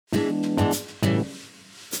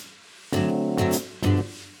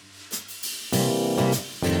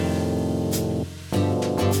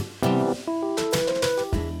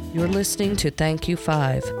listening to Thank You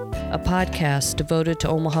 5, a podcast devoted to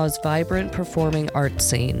Omaha's vibrant performing arts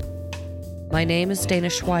scene. My name is Dana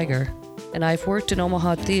Schweiger, and I've worked in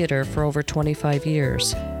Omaha theater for over 25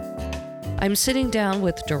 years. I'm sitting down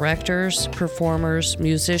with directors, performers,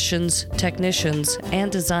 musicians, technicians, and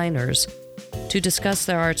designers to discuss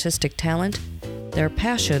their artistic talent, their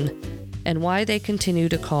passion, and why they continue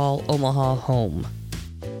to call Omaha home.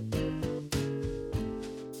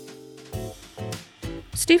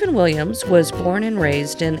 Stephen Williams was born and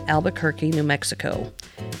raised in Albuquerque, New Mexico.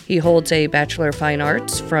 He holds a Bachelor of Fine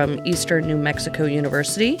Arts from Eastern New Mexico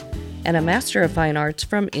University and a Master of Fine Arts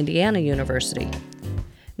from Indiana University.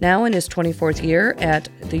 Now in his 24th year at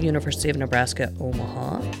the University of Nebraska,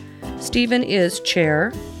 Omaha, Stephen is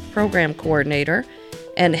chair, program coordinator,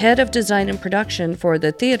 and head of design and production for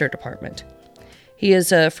the theater department. He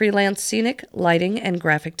is a freelance scenic, lighting, and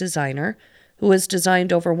graphic designer who has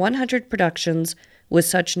designed over 100 productions with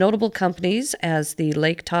such notable companies as the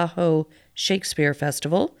Lake Tahoe Shakespeare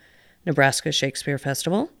Festival, Nebraska Shakespeare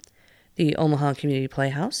Festival, the Omaha Community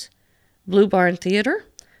Playhouse, Blue Barn Theater,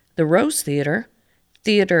 the Rose Theater,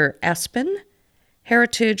 Theater Aspen,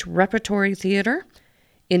 Heritage Repertory Theater,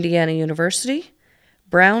 Indiana University,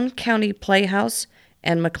 Brown County Playhouse,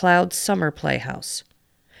 and McLeod Summer Playhouse.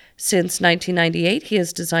 Since 1998, he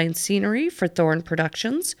has designed scenery for Thorn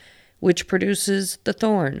Productions, which produces The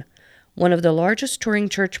Thorn, one of the largest touring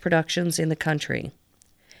church productions in the country.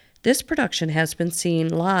 This production has been seen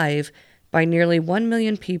live by nearly 1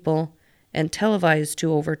 million people and televised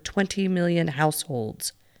to over 20 million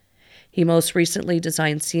households. He most recently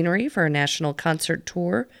designed scenery for a national concert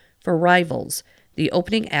tour for Rivals, the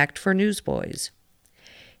opening act for Newsboys.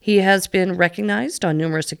 He has been recognized on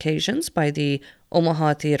numerous occasions by the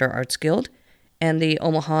Omaha Theater Arts Guild and the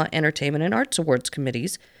Omaha Entertainment and Arts Awards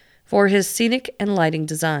committees for his scenic and lighting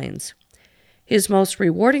designs. His most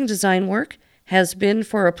rewarding design work has been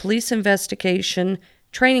for a police investigation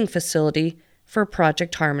training facility for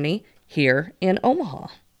Project Harmony here in Omaha.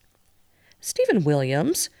 Stephen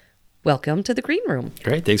Williams, welcome to the Green Room.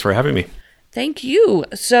 Great, thanks for having me. Thank you.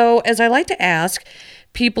 So, as I like to ask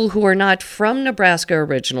people who are not from Nebraska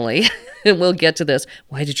originally, and we'll get to this,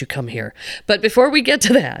 why did you come here? But before we get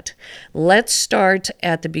to that, let's start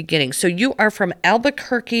at the beginning. So you are from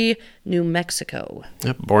Albuquerque, New Mexico.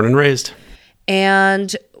 Yep, born and raised.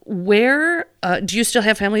 And where, do you still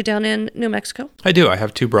have family down in New Mexico? I do. I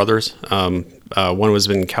have two brothers. One was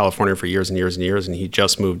in California for years and years and years, and he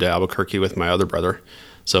just moved to Albuquerque with my other brother.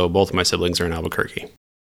 So both of my siblings are in Albuquerque.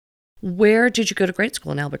 Where did you go to grade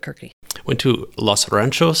school in Albuquerque? Went to Los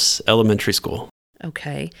Ranchos Elementary School.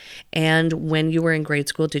 Okay. And when you were in grade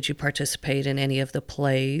school, did you participate in any of the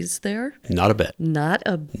plays there? Not a bit. Not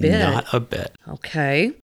a bit? Not a bit.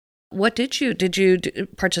 Okay. What did you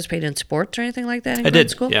participate in sports or anything like that in grade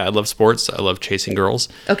school? Yeah, I love sports. I love chasing girls.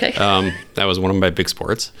 Okay. That was one of my big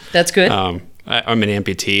sports. That's good. I'm an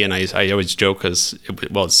amputee, and I always joke because,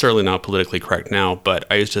 it's certainly not politically correct now, but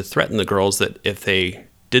I used to threaten the girls that if they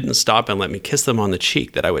didn't stop and let me kiss them on the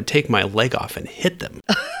cheek, that I would take my leg off and hit them.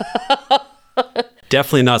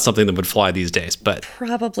 Definitely not something that would fly these days, but...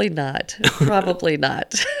 Probably not. Probably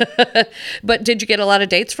not. But did you get a lot of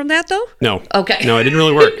dates from that, though? No. Okay. No, it didn't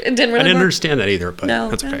really work. It didn't really I didn't work? understand that either, but no,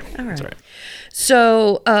 that's okay. All right. That's all right.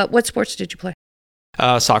 So what sports did you play?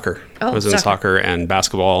 Soccer. Oh, I was in soccer and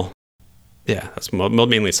basketball. Yeah, that's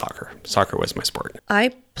mainly soccer. Soccer was my sport.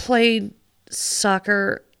 I played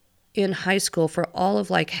soccer in high school for all of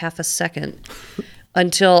like half a second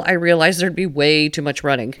until I realized there'd be way too much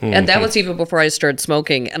running. Mm-hmm. And that was even before I started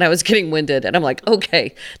smoking, and I was getting winded. And I'm like,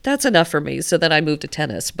 okay, that's enough for me. So then I moved to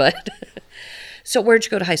tennis. But so where'd you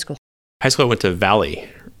go to high school? High school, I went to Valley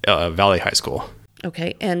High School.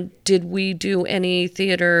 Okay. And did we do any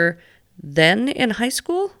theater then in high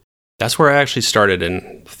school? That's where I actually started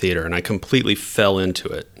in theater, and I completely fell into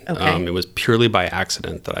it. Okay. It was purely by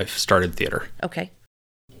accident that I started theater. Okay.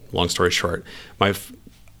 Long story short,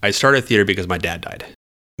 I started theater because my dad died.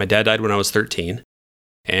 My dad died when I was 13,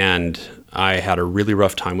 and I had a really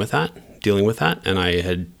rough time with that, dealing with that, and I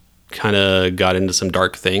had kind of got into some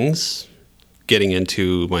dark things, getting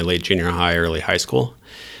into my late junior high, early high school.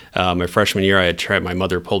 My freshman year, my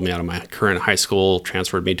mother pulled me out of my current high school,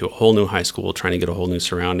 transferred me to a whole new high school, trying to get a whole new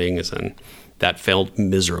surroundings, and that failed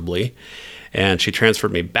miserably. And she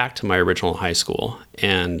transferred me back to my original high school.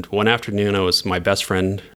 And one afternoon, my best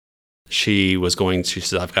friend, she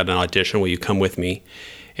said, I've got an audition. Will you come with me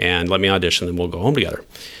and let me audition, and we'll go home together?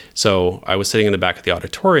 So I was sitting in the back of the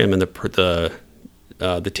auditorium, and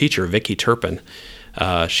the teacher, Vicki Turpin,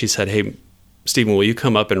 she said, hey, Stephen, will you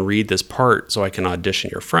come up and read this part so I can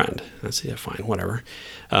audition your friend? I said, yeah, fine, whatever.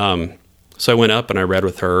 So I went up and I read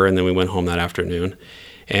with her, and then we went home that afternoon.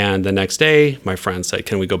 And the next day, my friend said,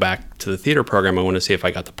 can we go back to the theater program? I want to see if I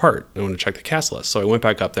got the part. I want to check the cast list. So I went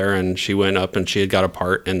back up there, and she went up and she had got a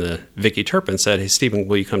part. And Vicki Turpin said, hey, Stephen,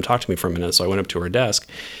 will you come talk to me for a minute? So I went up to her desk,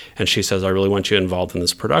 and she says, I really want you involved in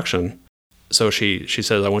this production. So she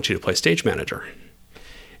says, I want you to play stage manager.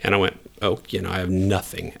 And I went, oh, I have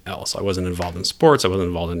nothing else. I wasn't involved in sports. I wasn't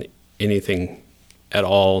involved in anything at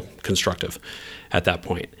all constructive at that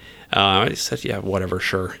point. I said, yeah, whatever,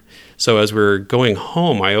 sure. So as we were going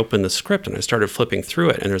home, I opened the script and I started flipping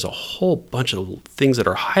through it, and there's a whole bunch of things that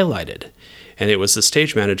are highlighted. And it was the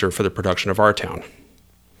stage manager for the production of Our Town.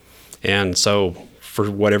 And so for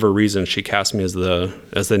whatever reason, she cast me as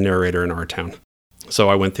the narrator in Our Town. So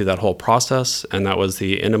I went through that whole process, and that was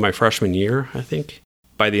the end of my freshman year, I think.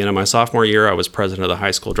 By the end of my sophomore year, I was president of the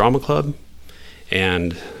high school drama club,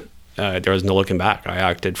 and there was no looking back. I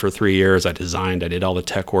acted for 3 years. I designed. I did all the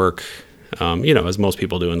tech work, as most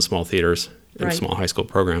people do in small theaters and small high school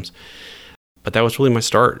programs. But that was really my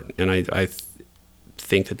start, and I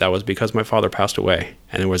think that was because my father passed away,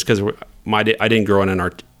 and it was because I didn't grow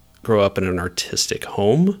up in an artistic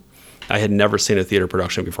home. I had never seen a theater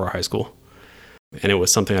production before high school, and it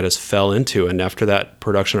was something I just fell into. And after that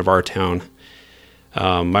production of Our Town,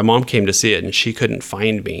 my mom came to see it, and she couldn't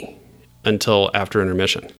find me until after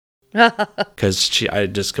intermission. Because I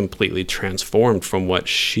just completely transformed from what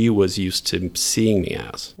she was used to seeing me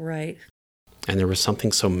as. Right. And there was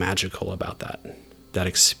something so magical about that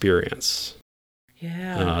experience.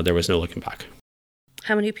 Yeah. There was no looking back.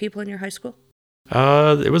 How many people in your high school?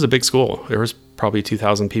 It was a big school. There was probably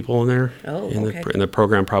 2,000 people in there. Oh, okay. And the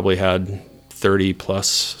program probably had 30 plus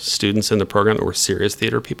students in the program that were serious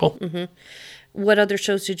theater people. Mm-hmm. What other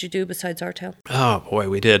shows did you do besides Our Town? Oh, boy.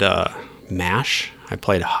 We did MASH. I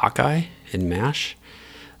played Hawkeye in MASH.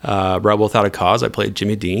 Rebel Without a Cause. I played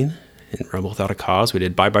Jimmy Dean in Rebel Without a Cause. We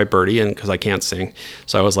did Bye Bye Birdie, and because I can't sing,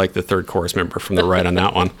 so I was like the third chorus member from the right on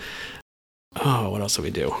that one. Oh, what else did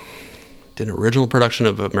we do? Did an original production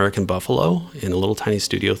of American Buffalo in a little tiny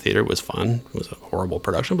studio theater. It was fun. It was a horrible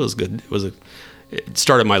production, but it was good. It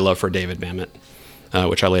started my love for David Mamet,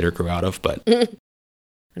 which I later grew out of, but...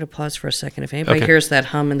 I'm going to pause for a second. If anybody hears that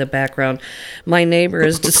hum in the background, my neighbor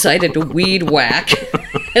has decided to weed whack,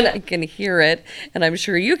 and I can hear it, and I'm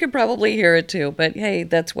sure you can probably hear it too. But hey,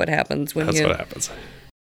 that's what happens when you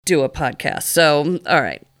do a podcast. So, all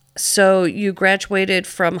right. So you graduated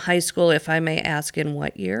from high school, if I may ask, in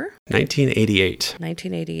what year? 1988.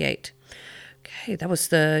 1988. Okay, that was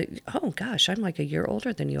oh gosh, I'm like a year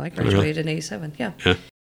older than you. I graduated in 87, yeah.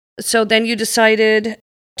 So then you decided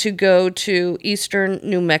to go to Eastern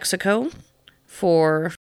New Mexico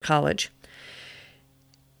for college.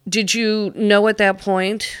 Did you know at that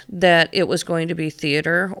point that it was going to be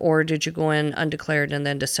theater, or did you go in undeclared and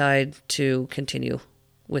then decide to continue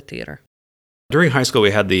with theater? During high school,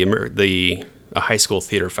 we had a high school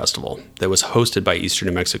theater festival that was hosted by Eastern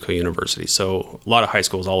New Mexico University. So a lot of high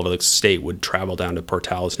schools all over the state would travel down to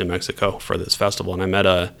Portales, New Mexico for this festival. And I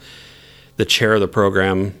met the chair of the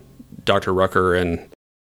program, Dr. Rucker, and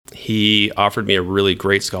he offered me a really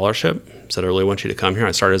great scholarship. Said, I really want you to come here.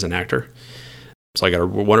 I started as an actor. So I got a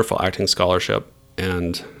wonderful acting scholarship.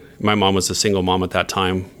 And my mom was a single mom at that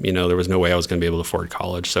time. There was no way I was going to be able to afford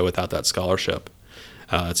college. So without that scholarship,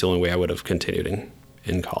 it's the only way I would have continued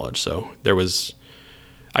in college. So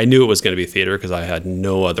I knew it was going to be theater because I had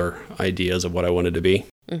no other ideas of what I wanted to be.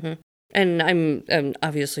 Mm-hmm. And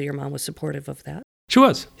obviously your mom was supportive of that. She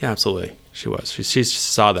was. Yeah, absolutely. She was. She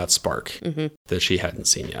saw that spark that she hadn't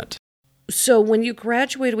seen yet. So when you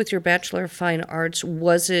graduated with your Bachelor of Fine Arts,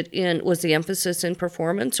 was the emphasis in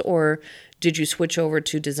performance, or did you switch over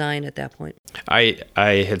to design at that point? I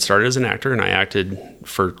had started as an actor, and I acted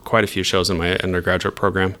for quite a few shows in my undergraduate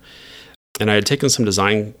program. And I had taken some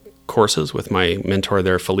design courses with my mentor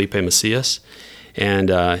there, Felipe Macias, and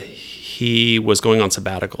he was going on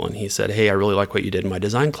sabbatical, and he said, hey, I really like what you did in my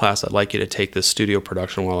design class. I'd like you to take this studio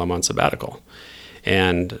production while I'm on sabbatical.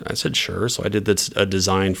 And I said, sure. So I did a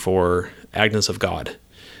design for Agnes of God.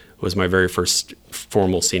 It was my very first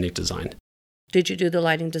formal scenic design. Did you do the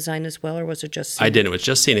lighting design as well, or was it just scenic? I did. It was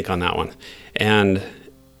just scenic on that one. And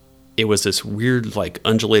it was this weird,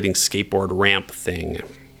 undulating skateboard ramp thing.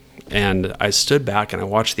 And I stood back and I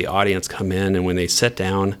watched the audience come in, and when they sat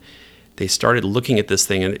down, they started looking at this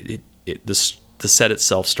thing, and the set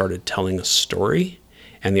itself started telling a story,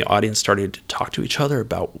 and the audience started to talk to each other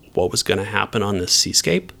about what was going to happen on this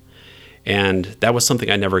seascape. And that was something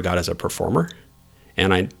I never got as a performer,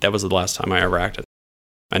 and that was the last time I ever acted.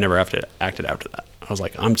 I never acted after that. I was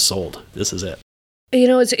like, I'm sold. This is it.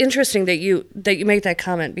 It's interesting that you make that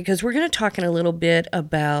comment, because we're going to talk in a little bit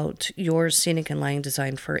about your scenic and lighting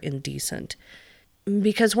design for Indecent.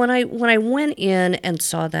 Because when I went in and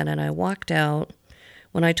saw that and I walked out,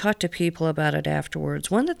 when I talked to people about it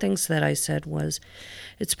afterwards, one of the things that I said was,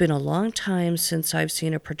 it's been a long time since I've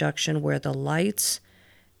seen a production where the lights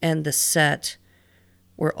and the set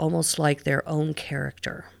were almost like their own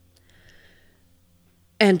character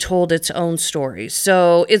and told its own story.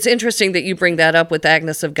 So it's interesting that you bring that up with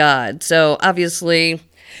Agnes of God. So obviously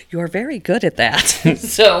you're very good at that.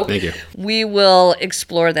 So Thank you. We will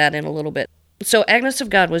explore that in a little bit. So Agnes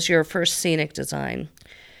of God was your first scenic design.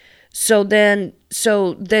 So then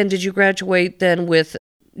did you graduate then with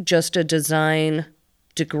just a design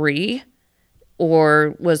degree,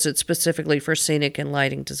 or was it specifically for scenic and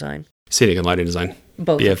lighting design? Scenic and lighting design.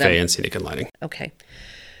 Both of them. BFA and scenic and lighting. Okay.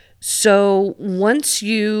 So once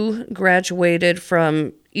you graduated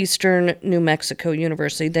from Eastern New Mexico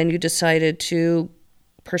University, then you decided to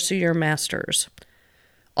pursue your master's,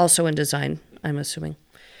 also in design, I'm assuming.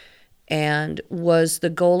 And was the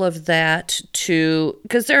goal of that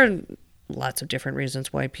because there are lots of different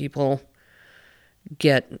reasons why people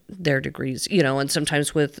get their degrees, and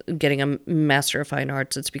sometimes with getting a Master of Fine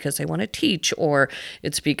Arts, it's because they want to teach, or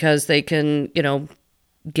it's because they can,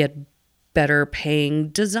 get better paying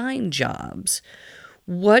design jobs.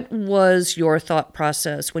 What was your thought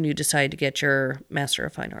process when you decided to get your Master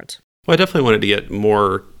of Fine Arts? Well, I definitely wanted to get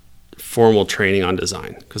more formal training on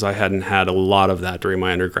design, because I hadn't had a lot of that during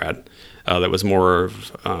my undergrad. That was more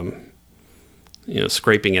of,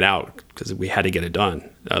 scraping it out because we had to get it done.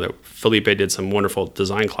 Felipe did some wonderful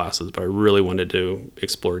design classes, but I really wanted to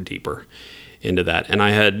explore deeper into that.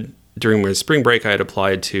 And during my spring break, I had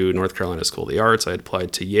applied to North Carolina School of the Arts. I had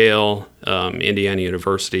applied to Yale, Indiana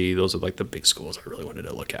University. Those are like the big schools I really wanted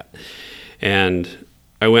to look at. And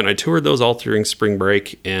I toured those all during spring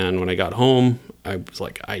break. And when I got home, I was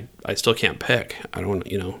like, I still can't pick. I don't,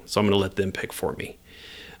 so I'm going to let them pick for me.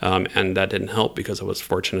 And that didn't help, because I was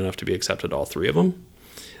fortunate enough to be accepted to all three of them.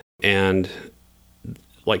 And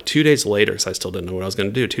like 2 days later, because I still didn't know what I was going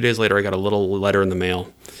to do, 2 days later, I got a little letter in the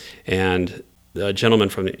mail. And a gentleman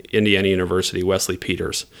from Indiana University, Wesley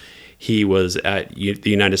Peters, he was at the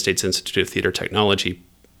United States Institute of Theater Technology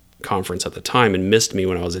conference at the time and missed me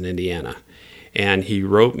when I was in Indiana. And he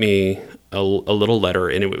wrote me a little letter,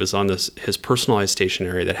 and it was on his personalized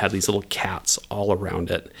stationery that had these little cats all around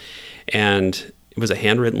it. And it was a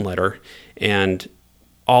handwritten letter, and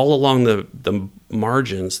all along the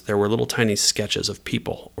margins, there were little tiny sketches of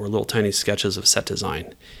people or little tiny sketches of set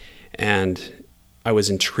design. And I was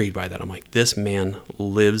intrigued by that. I'm like, this man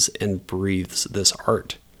lives and breathes this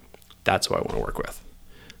art. That's who I want to work with.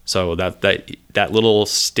 So that little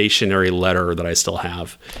stationary letter that I still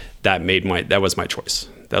have, that was my choice.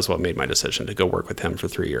 That's what made my decision to go work with him for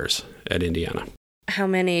 3 years at Indiana. How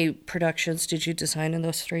many productions did you design in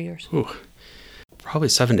those 3 years? Probably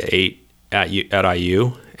 7 to 8 at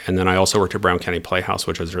IU. And then I also worked at Brown County Playhouse,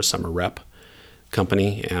 which was their summer rep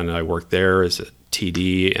company. And I worked there as a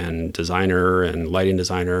TD and designer and lighting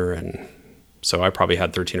designer. And so I probably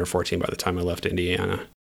had 13 or 14 by the time I left Indiana.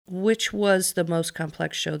 Which was the most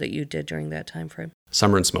complex show that you did during that time frame?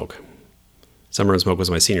 Summer and Smoke. Summer and Smoke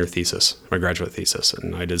was my senior thesis, my graduate thesis.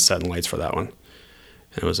 And I did set and lights for that one.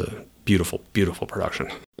 And it was a beautiful, beautiful production.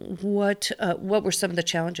 What were some of the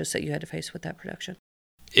challenges that you had to face with that production?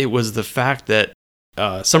 It was the fact that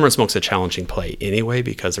Summer and Smoke's a challenging play anyway,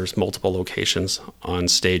 because there's multiple locations on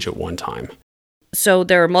stage at one time. So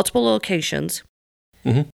there are multiple locations.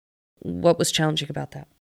 Mm-hmm. What was challenging about that?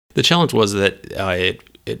 The challenge was that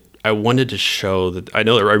I wanted to show that I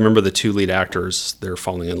remember the two lead actors. They're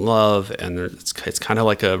falling in love, and it's kind of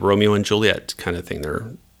like a Romeo and Juliet kind of thing.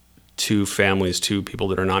 They're two families, two people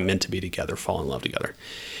that are not meant to be together, fall in love together.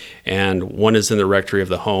 And one is in the rectory of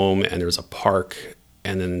the home, and there's a park,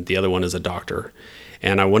 and then the other one is a doctor.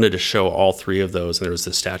 And I wanted to show all three of those, and there was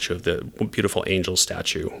the statue of the beautiful angel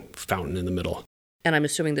statue fountain in the middle. And I'm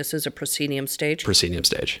assuming this is a proscenium stage? Proscenium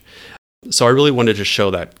stage. So I really wanted to show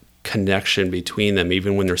that connection between them,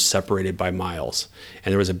 even when they're separated by miles.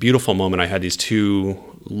 And there was a beautiful moment. I had these two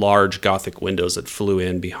large Gothic windows that flew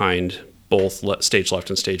in behind both stage left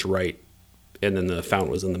and stage right, and then the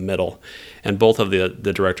fountain was in the middle. And both of the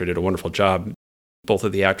director did a wonderful job. Both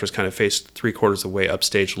of the actors kind of faced 3/4 of the way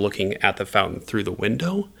upstage looking at the fountain through the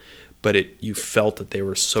window, but you felt that they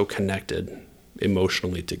were so connected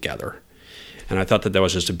emotionally together. And I thought that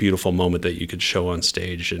was just a beautiful moment that you could show on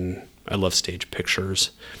stage, and I love stage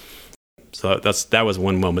pictures. So that was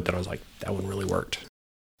one moment that I was like, that one really worked.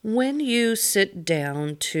 When you sit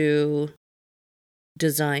down to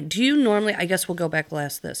design, do you normally, I guess we'll go back, we'll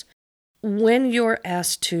ask this, When you're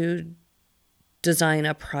asked to design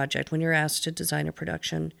a project, when you're asked to design a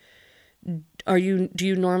production, do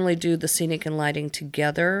you normally do the scenic and lighting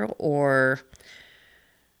together, or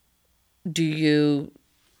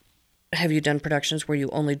have you done productions where you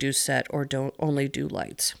only do set or don't only do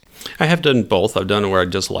lights? I have done both. I've done where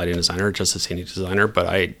I'm just a lighting designer, just a scenic designer,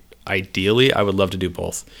 but ideally I would love to do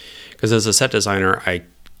both, because as a set designer,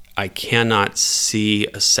 I cannot see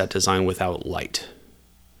a set design without light.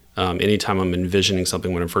 Anytime I'm envisioning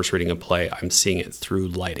something when I'm first reading a play, I'm seeing it through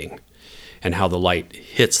lighting and how the light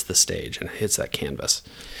hits the stage and hits that canvas.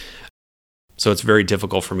 So it's very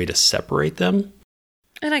difficult for me to separate them.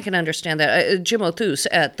 And I can understand that. Jim O'Thuse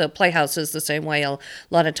at the Playhouse is the same way. A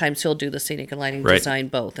lot of times he'll do the scenic and lighting design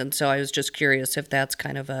both. And so I was just curious if that's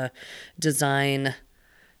kind of a designer's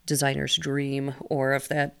dream, or if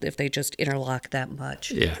they just interlock that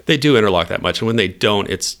much. Yeah, they do interlock that much. And when they don't,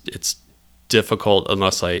 it's difficult,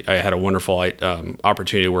 unless I had a wonderful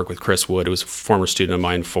opportunity to work with Chris Wood, who was a former student of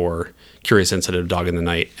mine for Curious Incident of Dog in the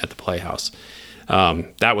Night at the Playhouse.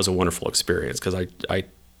 That was a wonderful experience because I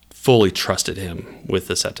fully trusted him with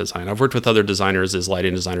the set design. I've worked with other designers as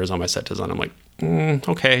lighting designers on my set design. I'm like,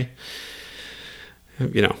 okay.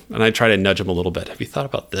 And I try to nudge him a little bit. Have you thought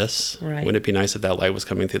about this? Right. Wouldn't it be nice if that light was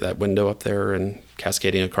coming through that window up there and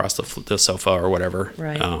cascading across the sofa or whatever?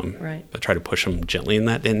 Right. Right. I try to push him gently in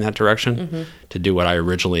that direction to do what I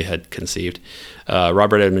originally had conceived.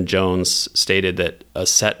 Robert Edmund Jones stated that a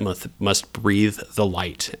set must breathe the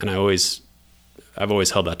light, and I've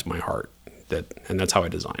always held that to my heart. And that's how I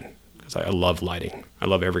design, because I love lighting. I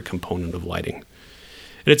love every component of lighting,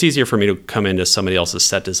 and it's easier for me to come into somebody else's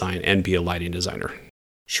set design and be a lighting designer.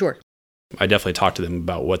 Sure. I definitely talked to them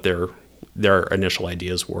about what their initial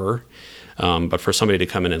ideas were. But for somebody to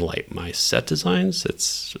come in and light my set designs,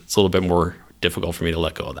 it's a little bit more difficult for me to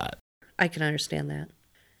let go of that. I can understand that.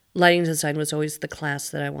 Lighting design was always the class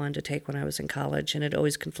that I wanted to take when I was in college, and it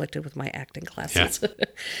always conflicted with my acting classes. Yeah.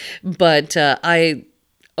 But I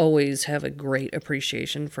always have a great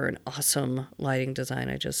appreciation for an awesome lighting design.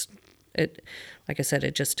 Like I said,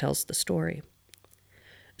 it just tells the story.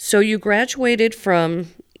 So you graduated from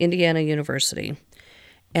Indiana University,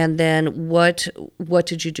 and then what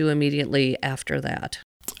did you do immediately after that?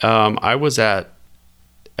 I was at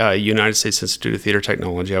United States Institute of Theater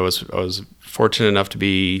Technology. I was fortunate enough to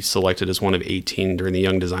be selected as one of 18 during the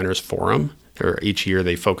Young Designers Forum. Each year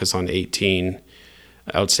they focus on 18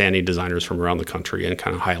 outstanding designers from around the country and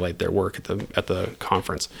kind of highlight their work at the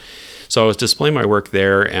conference. So I was displaying my work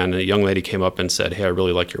there, and a young lady came up and said, "Hey, I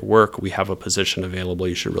really like your work. We have a position available.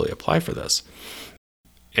 You should really apply for this."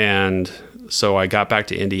 And so I got back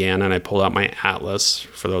to Indiana, and I pulled out my atlas.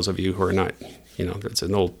 For those of you who are not, it's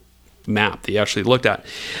an old map that you actually looked at.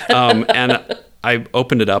 And I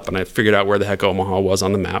opened it up, and I figured out where the heck Omaha was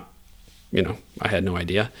on the map. I had no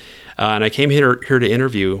idea. And I came here to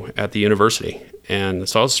interview at the university. And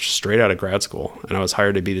so I was straight out of grad school, and I was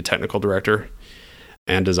hired to be the technical director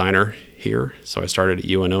and designer here. So I started at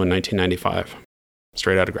UNO in 1995,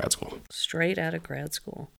 straight out of grad school. Straight out of grad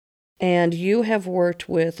school. And you have worked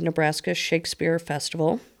with Nebraska Shakespeare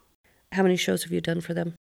Festival. How many shows have you done for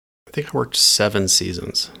them? I think I worked 7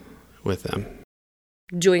 seasons with them.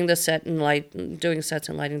 Doing sets and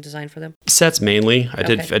lighting design for them? Sets mainly. I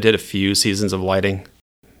did a few seasons of lighting.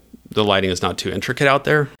 The lighting is not too intricate out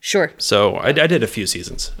there. Sure. So I did a few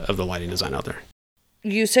seasons of the lighting design out there.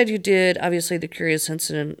 You said you did, obviously, the Curious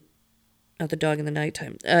Incident of the Dog in the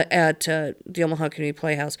Nighttime at the Omaha Community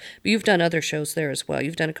Playhouse. But you've done other shows there as well.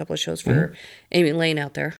 You've done a couple of shows for Amy Lane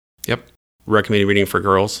out there. Yep. Recommended Reading for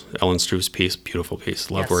Girls, Ellen Struve's piece, beautiful piece.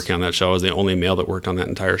 Loved working on that show. I was the only male that worked on that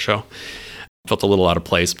entire show. Felt a little out of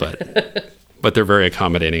place, but they're very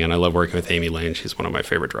accommodating, and I love working with Amy Lane. She's one of my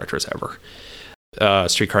favorite directors ever.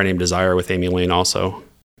 Streetcar Named Desire with Amy Lane also.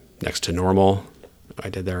 Next to Normal, I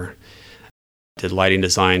did there. Did lighting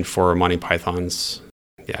design for Monty Python's,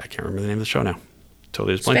 I can't remember the name of the show now.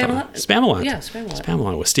 Totally just blanked on it. Spamalot. Yeah, Spamalot.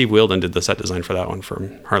 Spamalot with Steve Wheeldon did the set design for that one from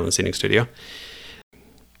Heartland Scenic Studio.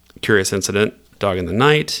 Curious Incident, Dog in the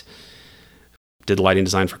Night. Did lighting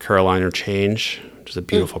design for Carolina Change, which is a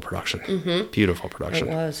beautiful production. Mm-hmm. Beautiful production.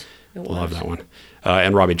 It was. Love that one.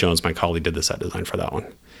 And Robbie Jones, my colleague, did the set design for that one.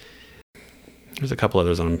 There's a couple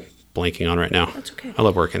others I'm blanking on right now. That's okay. I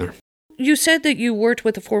love working there. You said that you worked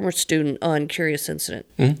with a former student on Curious Incident.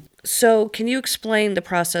 Mm-hmm. So can you explain the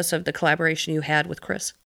process of the collaboration you had with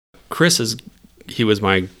Chris? He was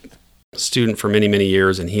my student for many, many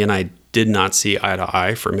years, and he and I did not see eye to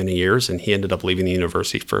eye for many years, and he ended up leaving the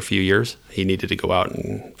university for a few years. He needed to go out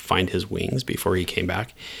and find his wings before he came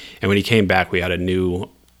back. And when he came back, we had a new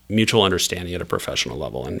mutual understanding at a professional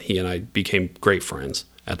level. And he and I became great friends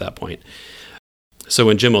at that point. So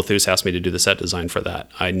when Jim Othus asked me to do the set design for that,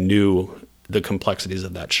 I knew the complexities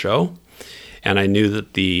of that show. And I knew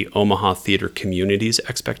that the Omaha theater community's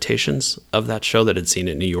expectations of that show that had seen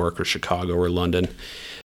it in New York or Chicago or London,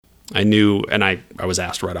 I knew, and I was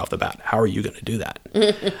asked right off the bat, how are you going to do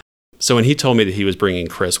that? So when he told me that he was bringing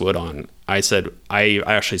Chris Wood on, I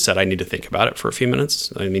actually said I need to think about it for a few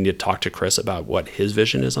minutes. I need to talk to Chris about what his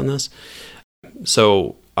vision is on this.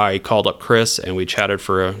 So I called up Chris and we chatted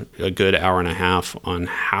for a good hour and a half on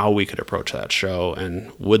how we could approach that show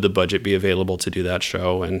and would the budget be available to do that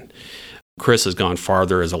show. And Chris has gone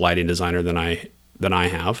farther as a lighting designer than I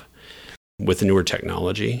have with the newer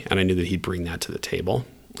technology, and I knew that he'd bring that to the table,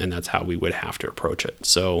 and that's how we would have to approach it.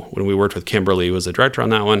 So when we worked with Kimberly, who was the director on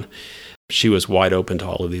that one, she was wide open to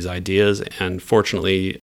all of these ideas, and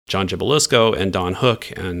fortunately, John Gibilisco and Don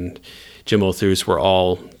Hook and Jim Othus were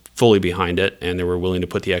all fully behind it, and they were willing to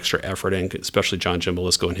put the extra effort in, especially John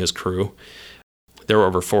Gibilisco and his crew. There were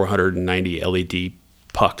over 490 LED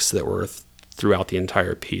pucks that were throughout the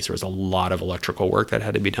entire piece. There was a lot of electrical work that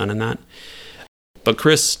had to be done in that. But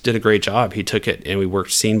Chris did a great job. He took it and we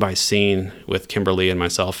worked scene by scene with Kimberly and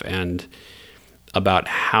myself and about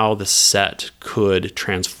how the set could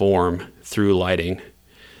transform through lighting,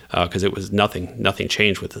 because it was nothing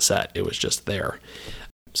changed with the set. It was just there.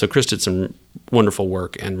 So Chris did some wonderful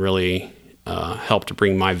work and really helped to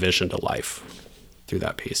bring my vision to life through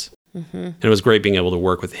that piece. Mm-hmm. And it was great being able to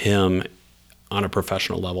work with him on a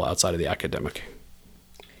professional level outside of the academic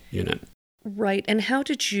unit. Right. And how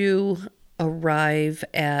did you arrive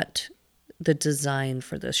at the design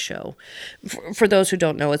for this show? For those who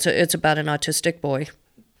don't know, it's about an autistic boy.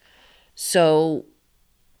 So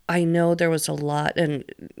I know there was a lot, and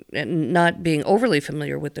not being overly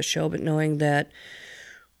familiar with the show, but knowing that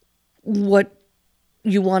what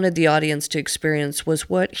you wanted the audience to experience was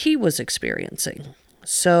what he was experiencing.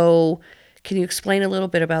 So can you explain a little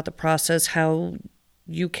bit about the process, how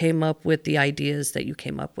you came up with the ideas that you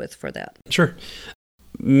came up with for that? Sure.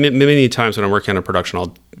 Many times when I'm working on a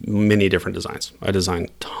production, many different designs. I design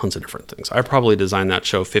tons of different things. I probably designed that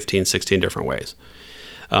show 15, 16 different ways.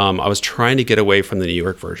 I was trying to get away from the New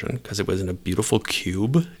York version because it was in a beautiful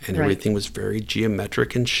cube and everything was very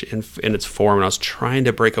geometric in its form. And I was trying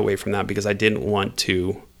to break away from that because I didn't want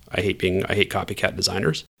to. I hate copycat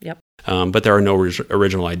designers. Yep. But there are no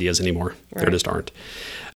original ideas anymore. Right. There just aren't.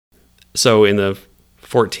 So in the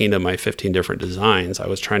 14 of my 15 different designs, I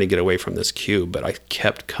was trying to get away from this cube, but I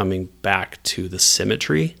kept coming back to the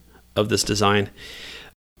symmetry of this design.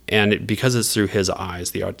 And because it's through his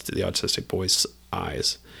eyes, the autistic boy's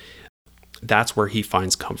eyes, that's where he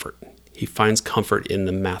finds comfort. He finds comfort in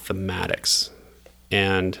the mathematics.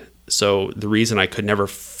 And so the reason I could never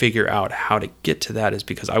figure out how to get to that is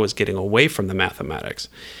because I was getting away from the mathematics.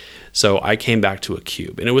 So I came back to a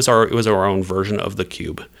cube, and it was our own version of the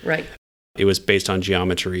cube. Right. It was based on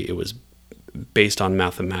geometry. It was based on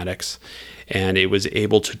mathematics, and it was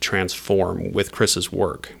able to transform with Chris's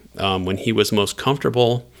work. When he was most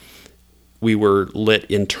comfortable, we were lit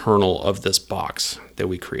internal of this box that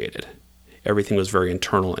we created. Everything was very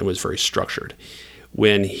internal and was very structured.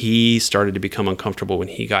 When he started to become uncomfortable, when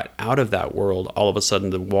he got out of that world, all of a sudden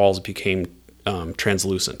the walls became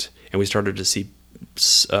translucent, and we started to see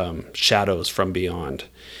shadows from beyond,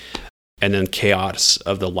 and then chaos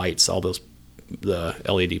of the lights, the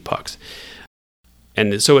LED pucks.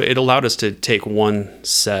 And so it allowed us to take one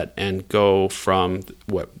set and go from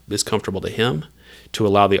what is comfortable to him to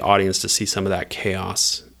allow the audience to see some of that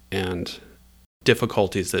chaos and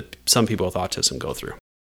difficulties that some people with autism go through.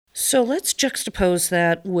 So let's juxtapose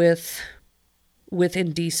that with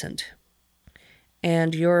Indecent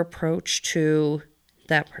and your approach to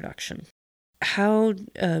that production. How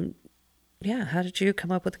did you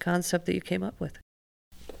come up with the concept that you came up with?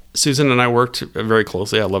 Susan and I worked very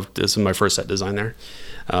closely. This is my first set design there.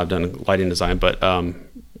 I've done lighting design, but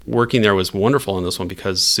working there was wonderful in this one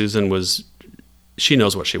because Susan she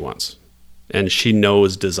knows what she wants, and she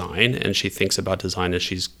knows design, and she thinks about design as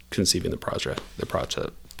she's conceiving the project.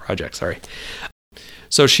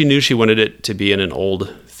 So she knew she wanted it to be in an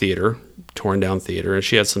old theater, torn down theater, and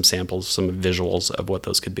she had some samples, some visuals of what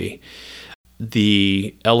those could be.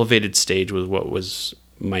 The elevated stage was what was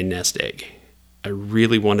my nest egg. I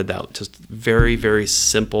really wanted that just very, very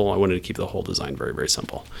simple. I wanted to keep the whole design very, very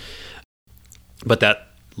simple. But that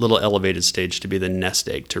little elevated stage to be the nest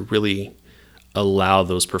egg, to really allow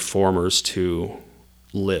those performers to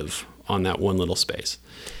live on that one little space.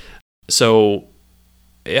 So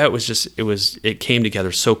yeah, it came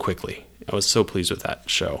together so quickly. I was so pleased with that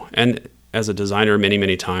show. And as a designer, many,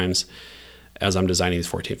 many times, as I'm designing these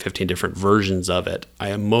 14, 15 different versions of it,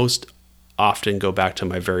 I most often go back to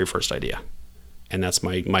my very first idea. And that's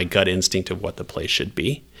my gut instinct of what the play should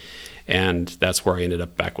be. And that's where I ended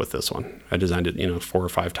up back with this one. I designed it, 4 or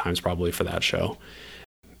 5 times probably for that show.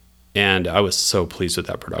 And I was so pleased with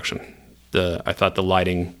that production. I thought the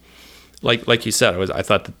lighting, like you said, I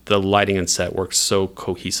thought that the lighting and set worked so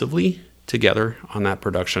cohesively together on that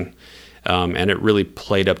production. And it really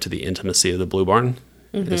played up to the intimacy of the Blue Barn.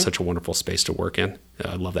 Mm-hmm. It's such a wonderful space to work in.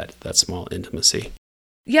 I love that small intimacy.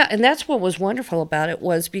 Yeah, and that's what was wonderful about it,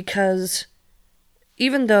 was because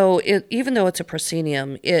even though it's a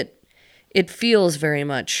proscenium, it feels very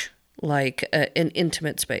much like an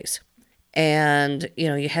intimate space. And,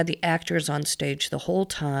 you had the actors on stage the whole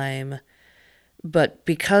time, but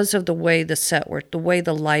because of the way the set worked, the way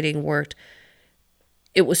the lighting worked,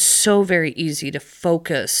 it was so very easy to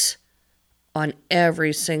focus on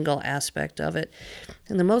every single aspect of it.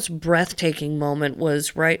 And the most breathtaking moment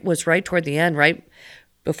was right toward the end, right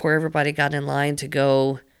before everybody got in line to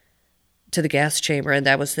go to the gas chamber, and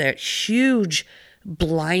that was that huge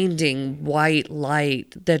blinding white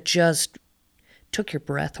light that just took your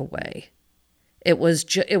breath away. It was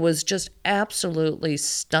just absolutely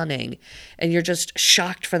stunning, and you're just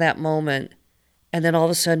shocked for that moment, and then all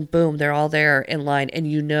of a sudden, boom, they're all there in line, and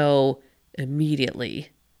immediately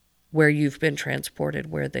where you've been transported,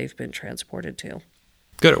 where they've been transported to.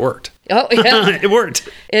 Good, it worked. Oh yeah, it worked.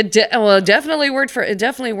 It definitely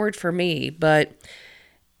worked for me. But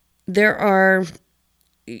there are,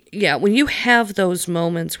 when you have those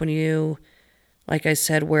moments when you, like I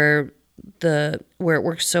said, where it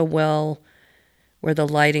works so well, where the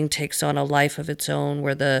lighting takes on a life of its own,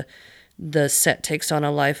 where the set takes on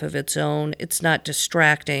a life of its own. It's not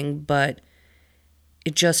distracting, but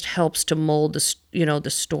it just helps to mold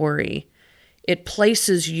the story. It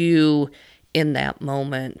places you in that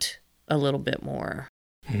moment a little bit more,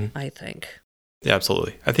 mm-hmm. I think. Yeah,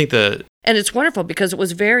 absolutely. I think and it's wonderful because it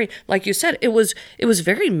was very, like you said, it was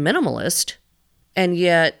very minimalist, and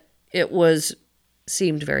yet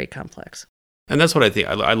seemed very complex. And that's what I think.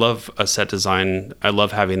 I love a set design. I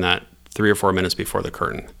love having that 3 or 4 minutes before the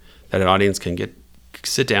curtain, that an audience can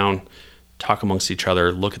sit down, talk amongst each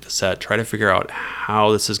other, look at the set, try to figure out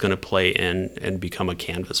how this is going to play in and become a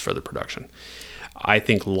canvas for the production. I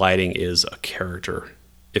think lighting is a character.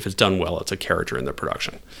 If it's done well, it's a character in the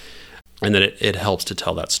production. And that it helps to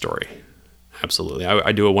tell that story. Absolutely.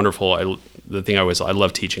 I do a wonderful, I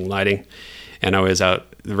love teaching lighting. And I was out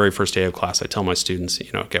the very first day of class, I tell my students,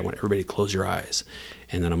 okay, I want everybody to close your eyes.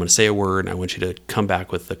 And then I'm going to say a word, and I want you to come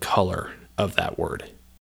back with the color of that word.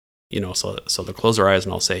 So they'll close their eyes,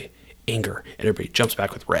 and I'll say anger, and everybody jumps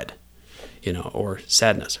back with red. Or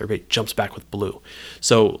sadness, everybody jumps back with blue.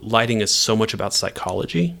 So lighting is so much about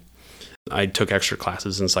psychology. I took extra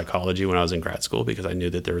classes in psychology when I was in grad school because I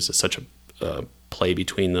knew that there was such a play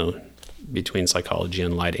between psychology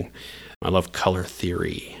and lighting. I love color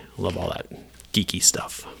theory. I love all that geeky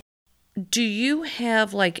stuff. Do you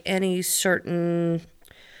have any certain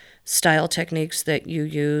style techniques that you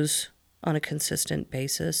use on a consistent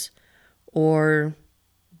basis, or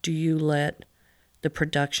do you let the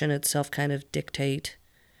production itself kind of dictate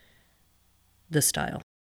the style?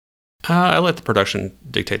 I let the production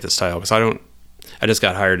dictate the style because I just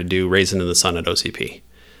got hired to do Raisin in the Sun at OCP.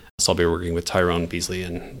 So I'll be working with Tyrone Beasley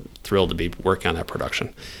and thrilled to be working on that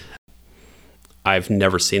production. I've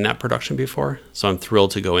never seen that production before, so I'm thrilled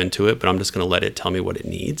to go into it, but I'm just going to let it tell me what it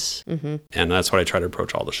needs. Mm-hmm. And that's what I try to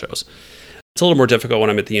approach all the shows. It's a little more difficult when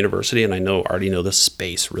I'm at the university and I already know the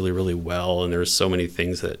space really, really well. And there's so many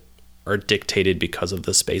things that are dictated because of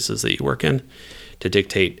the spaces that you work in to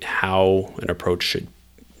dictate how an approach should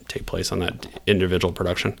take place on that individual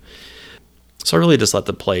production. So I really just let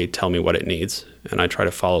the play tell me what it needs, and I try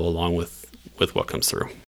to follow along with what comes through.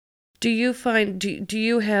 Do you find, do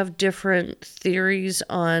you have different theories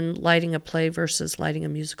on lighting a play versus lighting a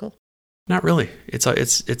musical? Not really.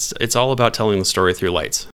 It's all about telling the story through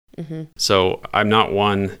lights. Mm-hmm. So I'm not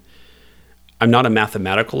a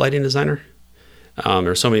mathematical lighting designer.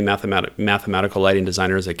 There are so many mathematical lighting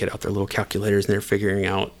designers that get out their little calculators and they're figuring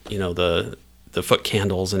out, the foot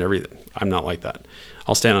candles and everything. I'm not like that.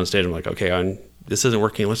 I'll stand on stage and I'm like, okay, this isn't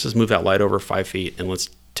working. Let's just move that light over 5 feet and let's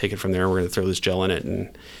take it from there. We're going to throw this gel in it.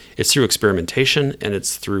 And it's through experimentation and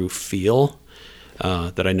it's through feel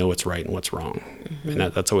that I know what's right and what's wrong. Mm-hmm.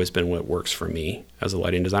 And that's always been what works for me as a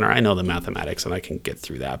lighting designer. I know the mathematics and I can get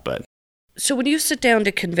through that. But so when you sit down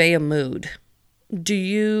to convey a mood, do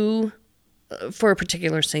you, for a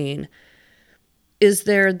particular scene, is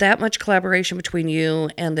there that much collaboration between you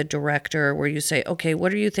and the director where you say, okay,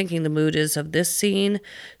 what are you thinking the mood is of this scene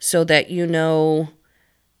so that you know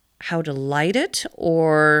how to light it?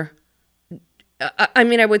 Or, I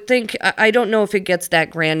mean, I would think, I don't know if it gets that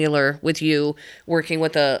granular with you working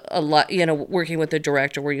with working with a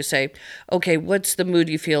director where you say, okay, what's the mood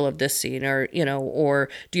you feel of this scene? Or, or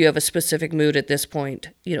do you have a specific mood at this point?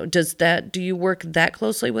 Do you work that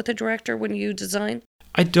closely with a director when you design?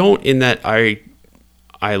 I don't, in that I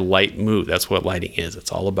light mood. That's what lighting is.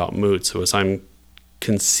 It's all about mood. So as I'm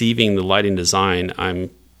conceiving the lighting design, I'm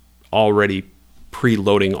already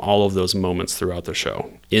preloading all of those moments throughout the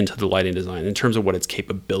show into the lighting design in terms of what its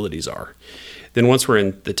capabilities are. Then once we're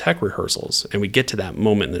in the tech rehearsals and we get to that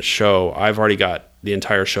moment in the show, I've already got the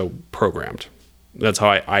entire show programmed. That's how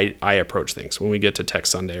I approach things. When we get to Tech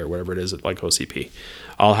Sunday or whatever it is, like OCP,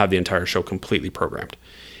 I'll have the entire show completely programmed.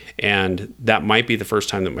 And that might be the first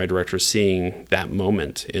time that my director is seeing that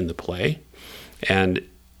moment in the play. And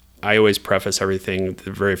I always preface everything,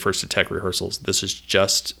 the very first of tech rehearsals, this is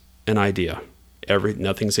just an idea.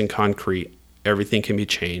 Nothing's in concrete. Everything can be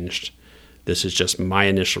changed. This is just my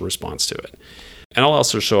initial response to it. And I'll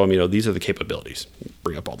also show them, these are the capabilities.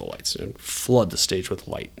 Bring up all the lights and flood the stage with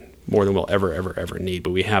light, more than we'll ever need.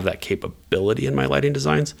 But we have that capability in my lighting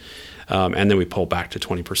designs. And then we pull back to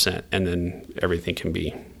 20%, and then everything can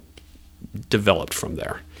be developed from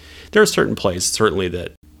there. There are certain plays, certainly,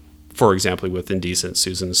 that, for example, with Indecent,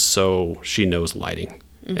 she knows lighting.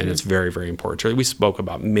 Mm-hmm. And it's very, very important. We spoke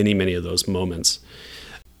about many of those moments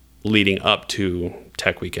leading up to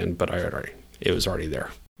Tech Weekend, but it was already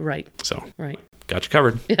there. Right. So, right. Got you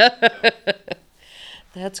covered.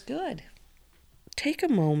 That's good. Take a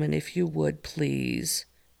moment, if you would, please,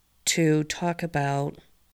 to talk about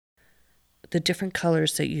the different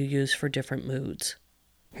colors that you use for different moods.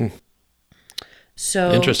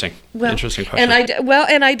 So interesting. Interesting question.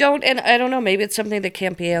 And I don't know, maybe it's something that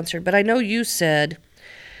can't be answered, but I know you said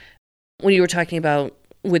when you were talking about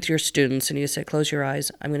with your students and you said, close your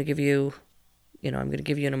eyes, I'm going to give you an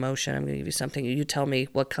emotion. I'm going to give you something. You tell me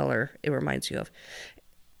what color it reminds you of.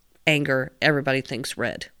 Anger, everybody thinks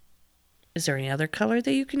red. Is there any other color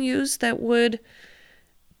that you can use that would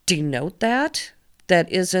denote that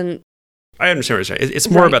isn't? I understand what you're saying. It's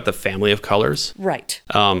more about the family of colors. Right.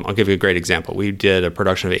 I'll give you a great example. We did a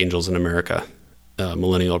production of Angels in America,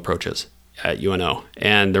 Millennial Approaches at UNO.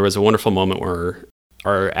 And there was a wonderful moment where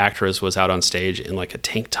our actress was out on stage in like a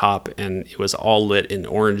tank top, and it was all lit in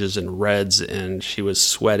oranges and reds, and she was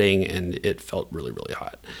sweating, and it felt really, really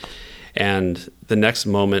hot. And the next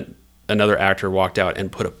moment, another actor walked out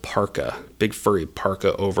and put a parka, big furry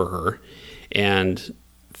parka over her. And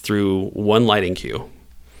through one lighting cue,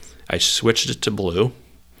 I switched it to blue.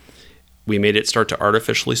 We made it start to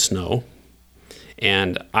artificially snow.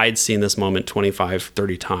 And I'd seen this moment 25,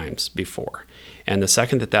 30 times before. And the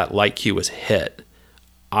second that light cue was hit,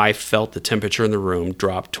 I felt the temperature in the room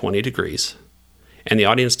drop 20 degrees. And the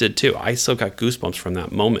audience did too. I still got goosebumps from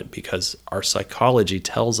that moment because our psychology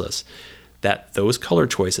tells us that those color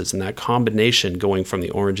choices and that combination going from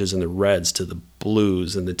the oranges and the reds to the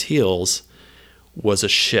blues and the teals was a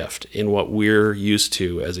shift in what we're used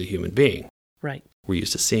to as a human being. Right. We're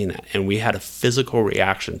used to seeing that. And we had a physical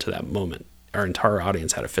reaction to that moment. Our entire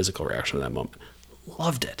audience had a physical reaction to that moment.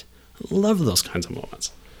 Loved it. Loved those kinds of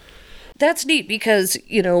moments. That's neat because,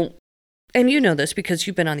 and you know this because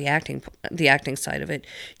you've been on the acting side of it.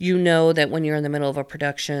 You know that when you're in the middle of a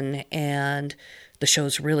production and the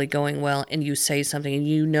show's really going well and you say something and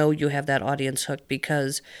you have that audience hooked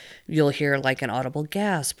because you'll hear like an audible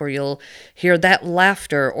gasp or you'll hear that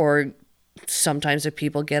laughter, or sometimes if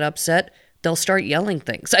people get upset, they'll start yelling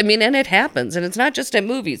things. I mean, and it happens, and it's not just at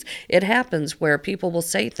movies. It happens where people will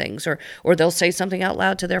say things or they'll say something out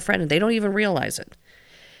loud to their friend and they don't even realize it.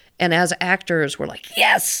 And as actors, we're like,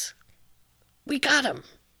 yes, we got him.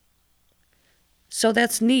 So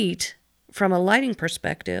that's neat from a lighting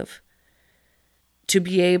perspective to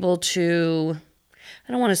be able to,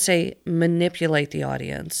 I don't want to say manipulate the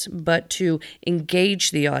audience, but to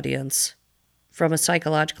engage the audience from a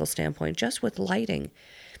psychological standpoint, just with lighting.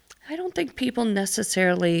 I don't think people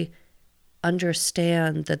necessarily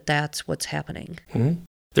understand that that's what's happening. Mm-hmm.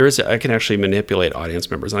 I can actually manipulate audience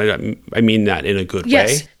members, and I mean that in a good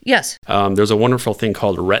way. Yes. There's a wonderful thing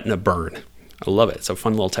called retina burn. I love it. It's a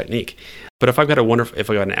fun little technique. But if I've got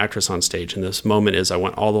an actress on stage, and this moment is I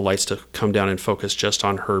want all the lights to come down and focus just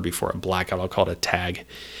on her before a blackout, I'll call it a tag.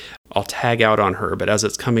 I'll tag out on her, but as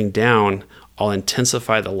it's coming down, I'll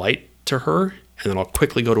intensify the light to her, and then I'll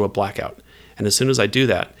quickly go to a blackout. And as soon as I do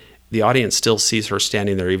that, the audience still sees her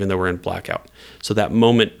standing there, even though we're in blackout. So that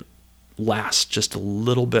moment lasts just a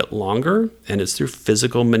little bit longer, and it's through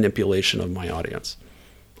physical manipulation of my audience.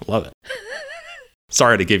 I love it.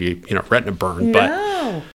 Sorry to give you, retina burn,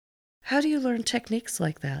 but How do you learn techniques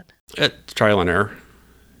like that? Trial and error.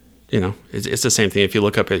 It's the same thing. If you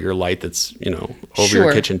look up at your light that's, over Sure.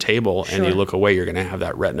 your kitchen table and you Sure. look away, you're going to have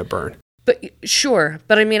that retina burn. But sure.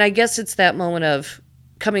 But I mean, I guess it's that moment of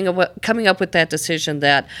coming up with that decision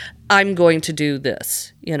that I'm going to do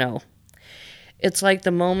this, It's like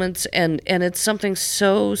the moments, and it's something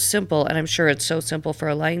so simple, and I'm sure it's so simple for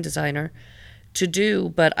a lighting designer to do,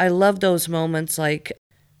 but I love those moments like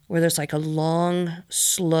where there's like a long,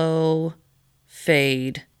 slow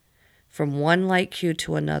fade from one light cue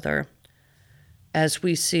to another as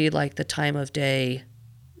we see like the time of day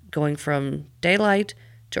going from daylight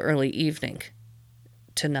to early evening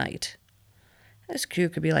to night. This cue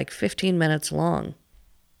could be like 15 minutes long.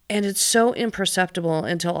 And it's so imperceptible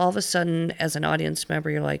until all of a sudden, as an audience member,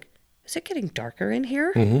 you're like, is it getting darker in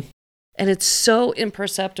here? Mm-hmm. And it's so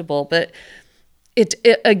imperceptible, but it's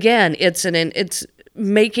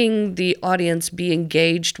making the audience be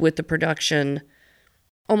engaged with the production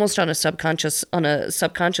almost on a subconscious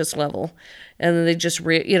level, and then they just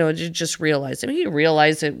realize. I mean, you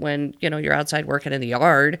realize it when you're outside working in the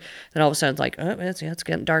yard, and all of a sudden it's like, oh, it's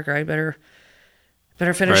getting darker. I better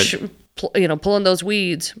finish, Right. Pulling those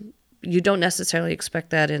weeds. You don't necessarily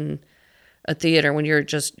expect that in a theater when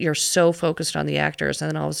you're so focused on the actors, and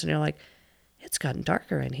then all of a sudden you're like, it's gotten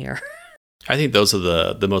darker in here. I think those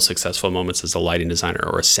are the most successful moments as a lighting designer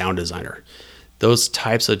or a sound designer. Those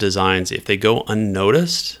types of designs, if they go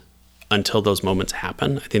unnoticed until those moments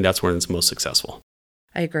happen, I think that's when it's most successful.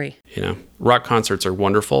 I agree. Rock concerts are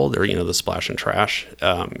wonderful. They're, the splash and trash.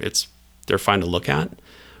 They're fun to look at.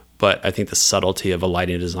 But I think the subtlety of a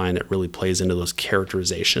lighting design that really plays into those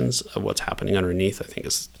characterizations of what's happening underneath, I think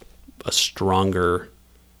is a stronger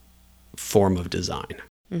form of design.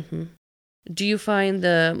 Mm-hmm. Do you find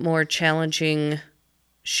the more challenging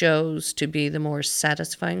shows to be the more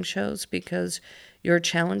satisfying shows because you're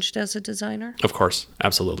challenged as a designer? Of course,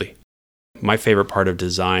 absolutely. My favorite part of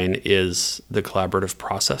design is the collaborative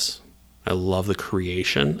process. I love the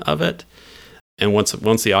creation of it. And once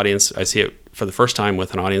the audience, I see it for the first time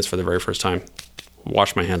with an audience for the very first time,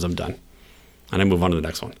 wash my hands, I'm done. And I move on to the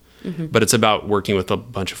next one. Mm-hmm. But it's about working with a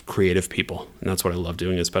bunch of creative people. And that's what I love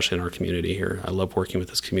doing, especially in our community here. I love working with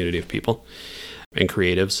this community of people and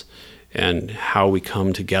creatives and how we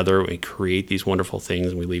come together. We create these wonderful things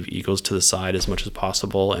and we leave egos to the side as much as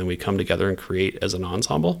possible. And we come together and create as an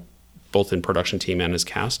ensemble, both in production team and as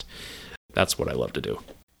cast. That's what I love to do.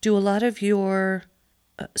 Do a lot of your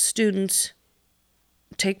students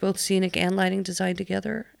take both scenic and lighting design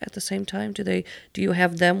together at the same time? Do you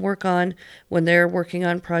have them work on, when they're working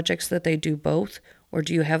on projects, that they do both, or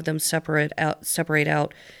do you have them separate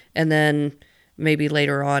out, and then maybe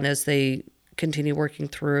later on as they continue working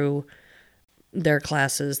through their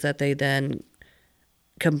classes that they then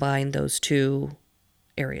combine those two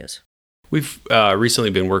areas? We've recently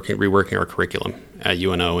been reworking our curriculum at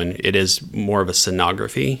UNO, and it is more of a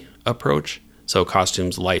scenography approach. So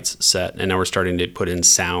costumes, lights, set, and now we're starting to put in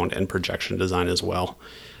sound and projection design as well.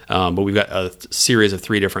 But we've got a series of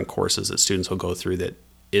 3 different courses that students will go through that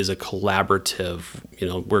is a collaborative,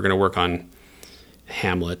 we're going to work on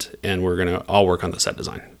Hamlet, and we're going to all work on the set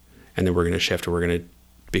design. And then we're going to shift, and we're going to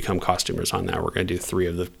become costumers on that. We're going to do 3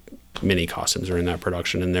 of the mini costumes are in that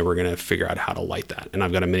production, and then we're going to figure out how to light that. And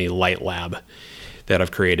I've got a mini light lab that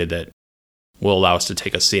I've created that will allow us to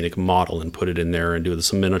take a scenic model and put it in there and do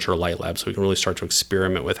some miniature light lab, so we can really start to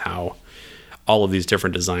experiment with how all of these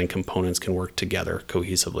different design components can work together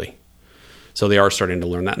cohesively. So they are starting to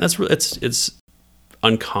learn that, and it's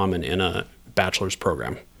uncommon in a bachelor's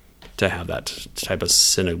program to have that type of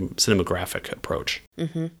cinematographic approach.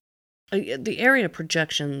 Mm-hmm. The area of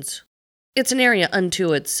projections, it's an area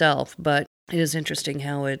unto itself, but it is interesting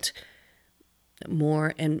how it's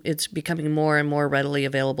becoming more and more readily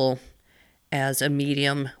available as a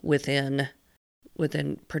medium within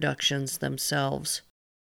productions themselves.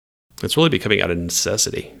 It's really becoming out of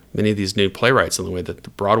necessity. Many of these new playwrights, in the way that the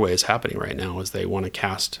Broadway is happening right now, is they want to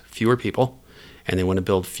cast fewer people and they want to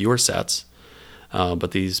build fewer sets.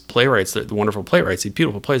 But these playwrights, the wonderful playwrights, these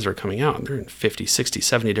beautiful plays that are coming out, they're in 50, 60,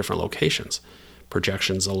 70 different locations.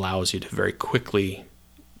 Projections allows you to very quickly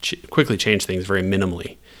change things very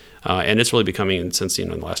minimally. And it's really becoming, since in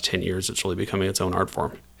the last 10 years, it's really becoming its own art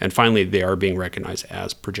form. And finally, they are being recognized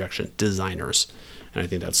as projection designers. And I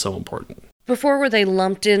think that's so important. Before, were they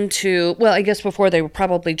lumped into, well, I guess before they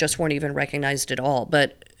probably just weren't even recognized at all.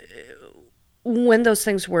 But when those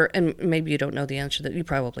things were, and maybe you don't know the answer to that, you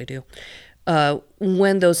probably do.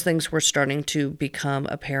 When those things were starting to become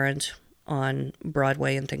apparent on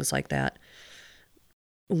Broadway and things like that,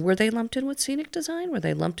 were they lumped in with scenic design? Were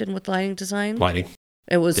they lumped in with lighting design? Lighting.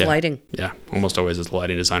 It was lighting. Yeah, almost always is the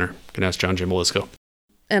lighting designer. You can ask John Jimbelisco.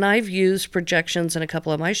 And I've used projections in a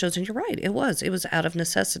couple of my shows, and you're right. It was out of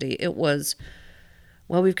necessity. It was,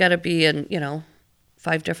 well, we've got to be in,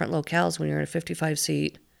 5 different locales when you're in a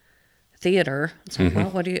 55-seat theater. It's like, well,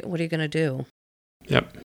 what are you going to do?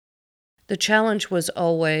 Yep. The challenge was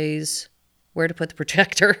always where to put the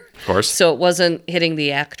projector. Of course. So it wasn't hitting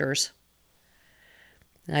the actors.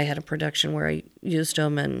 I had a production where I used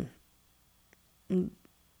them, and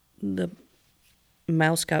the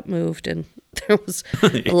mouse got moved, and there was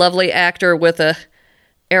a lovely actor with a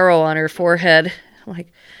arrow on her forehead. I'm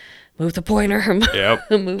like, move the pointer.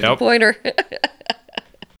 Move the pointer.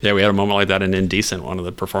 Yeah, we had a moment like that in Indecent, one of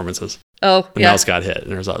the performances. Oh, the mouse got hit,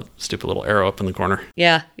 and there's a stupid little arrow up in the corner.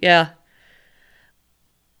 Yeah.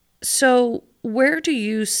 So where do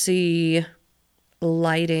you see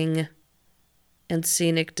lighting and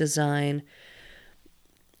scenic design?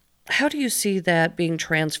 How do you see that being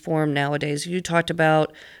transformed nowadays? You talked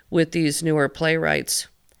about with these newer playwrights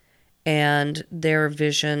and their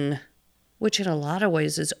vision, which in a lot of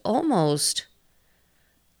ways is almost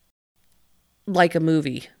like a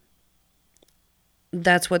movie.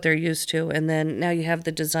 That's what they're used to. And then now you have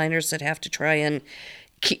the designers that have to try and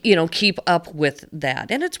keep up with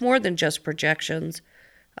that. And it's more than just projections.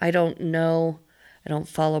 I don't know. I don't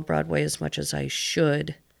follow Broadway as much as I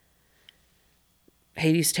should.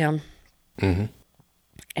 Hadestown. Mm-hmm.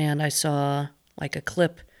 And I saw like a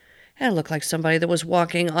clip, and it looked like somebody that was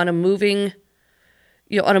walking on a moving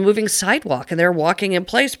sidewalk, and they're walking in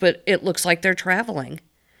place, but it looks like they're traveling.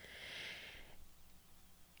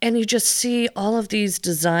 And you just see all of these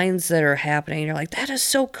designs that are happening. You're like, that is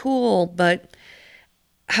so cool, but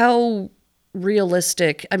how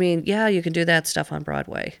realistic? I mean, yeah, you can do that stuff on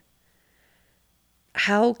Broadway.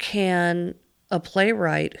 How can a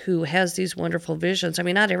playwright who has these wonderful visions, I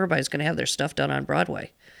mean, not everybody's going to have their stuff done on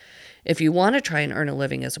Broadway. If you want to try and earn a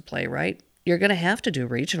living as a playwright, you're going to have to do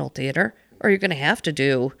regional theater, or you're going to have to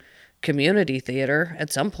do community theater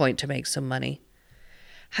at some point to make some money.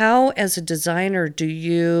 How, as a designer, do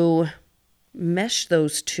you mesh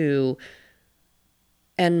those two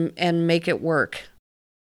and make it work?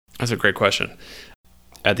 That's a great question.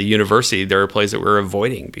 At the university, there are plays that we're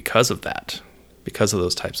avoiding because of that, because of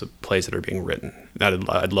those types of plays that are being written.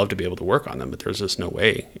 I'd love to be able to work on them, but there's just no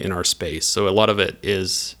way in our space. So a lot of it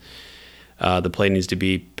is the play needs to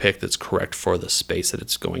be picked that's correct for the space that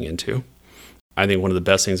it's going into. I think one of the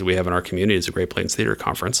best things that we have in our community is a Great Plains Theater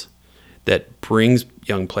Conference that brings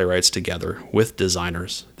young playwrights together with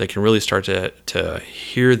designers that can really start to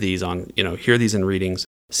hear these in readings,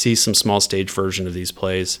 see some small stage version of these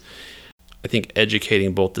plays. I think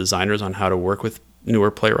educating both designers on how to work with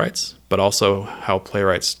newer playwrights, but also how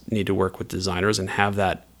playwrights need to work with designers and have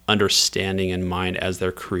that understanding in mind as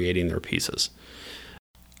they're creating their pieces.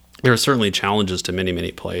 There are certainly challenges to many,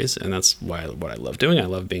 many plays, and that's what I love doing. I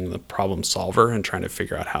love being the problem solver and trying to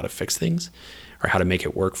figure out how to fix things or how to make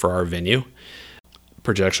it work for our venue.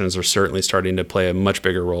 Projections are certainly starting to play a much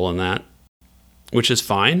bigger role in that, which is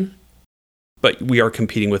fine, but we are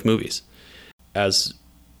competing with movies. As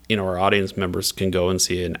our audience members can go and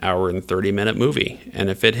see an hour and 30-minute movie, and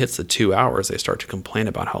if it hits the 2 hours, they start to complain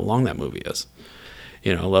about how long that movie is.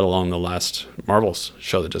 Let alone the last Marvel's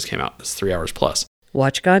show that just came out. It's 3 hours plus.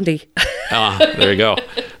 Watch Gandhi. There you go.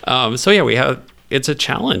 It's a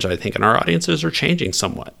challenge, I think, and our audiences are changing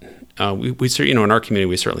somewhat. We in our community,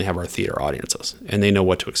 we certainly have our theater audiences, and they know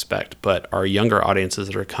what to expect. But our younger audiences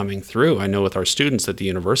that are coming through, I know with our students at the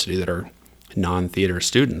university that are non-theater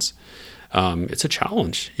students, it's a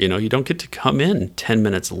challenge. You don't get to come in 10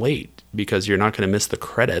 minutes late because you're not going to miss the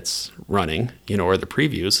credits running, or the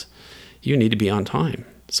previews. You need to be on time.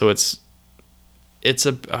 So it's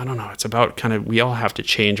about kind of, we all have to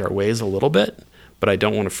change our ways a little bit, but I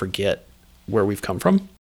don't want to forget where we've come from.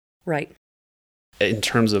 Right. In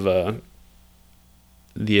terms of the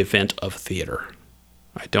event of theater,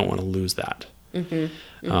 I don't want to lose that.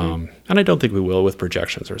 Mm-hmm. Mm-hmm. And I don't think we will with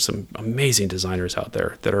projections. There's some amazing designers out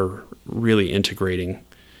there that are really integrating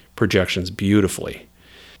projections beautifully.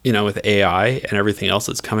 With AI and everything else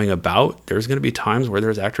that's coming about, there's going to be times where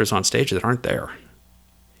there's actors on stage that aren't there.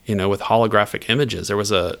 With holographic images, there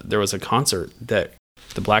was a concert that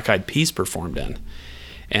the Black Eyed Peas performed in,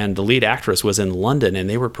 and the lead actress was in London, and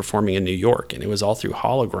they were performing in New York, and it was all through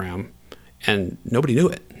hologram, and nobody knew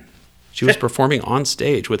it. She was performing on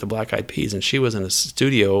stage with the Black Eyed Peas, and she was in a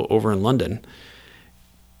studio over in London,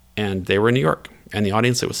 and they were in New York, and the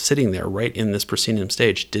audience that was sitting there right in this proscenium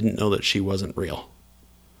stage didn't know that she wasn't real.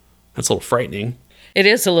 That's a little frightening. It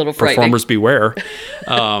is a little frightening. Performers beware.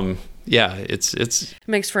 Yeah, it's It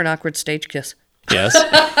makes for an awkward stage kiss. Yes.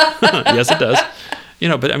 Yes, it does.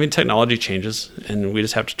 But I mean, technology changes, and we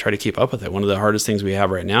just have to try to keep up with it. One of the hardest things we have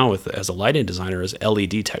right now as a lighting designer is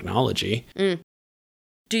LED technology.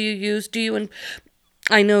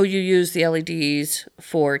 I know you use the LEDs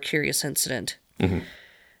for Curious Incident. Mm-hmm.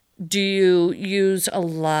 Do you use a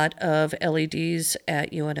lot of LEDs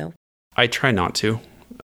at UNO? I try not to.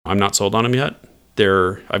 I'm not sold on them yet.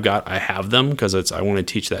 I have them because I want to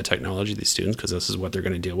teach that technology to these students because this is what they're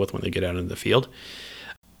going to deal with when they get out into the field.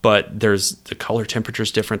 But the color temperature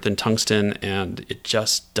is different than tungsten, and it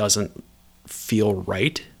just doesn't feel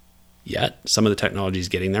right yet. Some of the technology is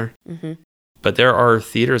getting there. Mm-hmm. But there are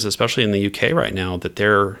theaters, especially in the UK right now, that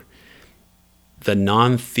the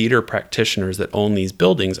non-theater practitioners that own these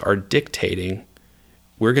buildings are dictating,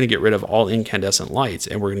 we're going to get rid of all incandescent lights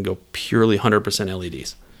and we're going to go purely 100%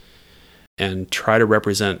 LEDs and try to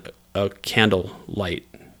represent a candle light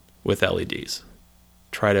with LEDs.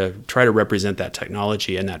 Try to represent that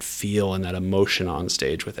technology and that feel and that emotion on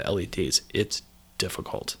stage with LEDs. It's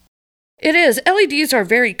difficult. It is. LEDs are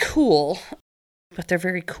very cool, but they're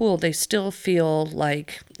very cool. They still feel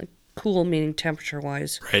like cool, meaning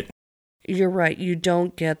temperature-wise. Right. You're right. You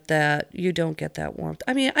don't get that warmth.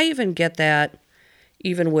 I mean, I even get that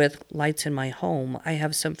even with lights in my home. I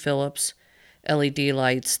have some Philips LED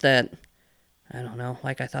lights that, I don't know,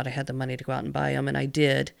 like I thought I had the money to go out and buy them, and I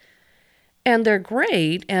did. And they're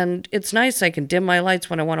great, and it's nice I can dim my lights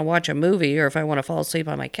when I want to watch a movie or if I want to fall asleep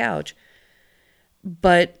on my couch.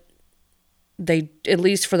 But they, at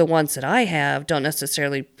least for the ones that I have, don't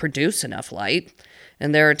necessarily produce enough light.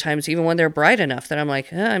 And there are times, even when they're bright enough, that I'm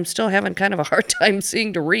like, I'm still having kind of a hard time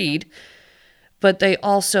seeing to read. But they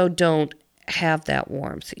also don't have that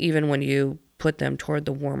warmth. Even when you put them toward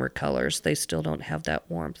the warmer colors, they still don't have that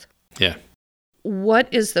warmth. Yeah.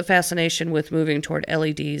 What is the fascination with moving toward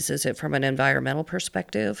LEDs? Is it from an environmental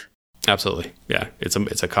perspective? Absolutely. Yeah.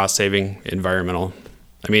 It's a cost-saving environmental.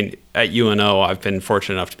 I mean, at UNO, I've been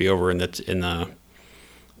fortunate enough to be over in the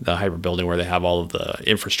hybrid building where they have all of the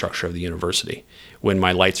infrastructure of the university. When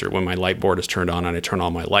my light board is turned on and I turn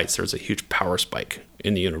on my lights, there's a huge power spike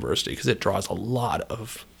in the university because it draws a lot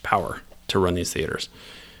of power to run these theaters.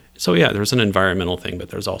 So yeah, there's an environmental thing, but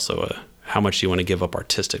there's also how much do you want to give up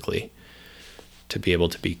artistically to be able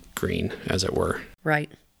to be green, as it were.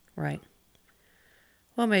 Right.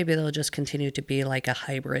 Well, maybe they'll just continue to be like a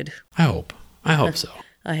hybrid. I hope so.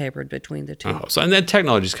 A hybrid between the two. I hope so. And then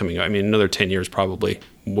technology's coming out. I mean, another 10 years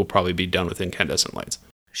we'll probably be done with incandescent lights.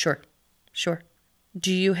 Sure.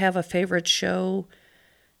 Do you have a favorite show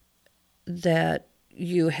that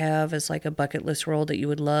you have as like a bucket list role that you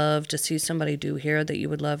would love to see somebody do here that you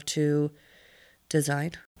would love to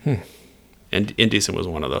design? And Indecent was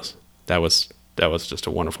one of those. That was just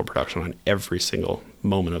a wonderful production, and every single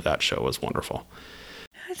moment of that show was wonderful.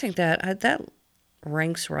 I think that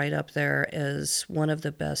ranks right up there as one of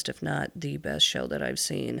the best, if not the best show that I've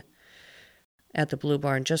seen at the Blue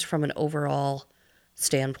Barn, just from an overall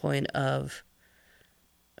standpoint of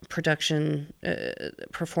production,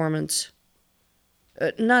 performance.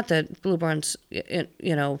 Not that Blue Barn's,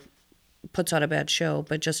 puts on a bad show,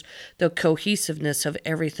 but just the cohesiveness of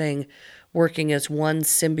everything working as one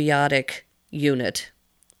symbiotic unit.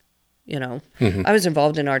 Mm-hmm. I was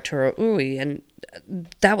involved in Arturo Ui, and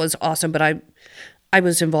that was awesome, but I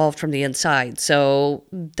was involved from the inside, so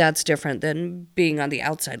that's different than being on the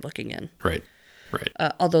outside looking in. Right.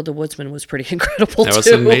 Although The Woodsman was pretty incredible, that was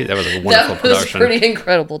too. Amazing. That was a wonderful production. That was pretty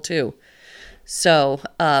incredible, too. So,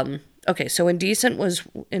 okay, so Indecent was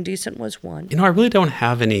one. I really don't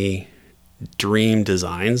have any dream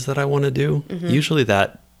designs that I want to do. Mm-hmm. Usually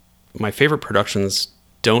my favorite productions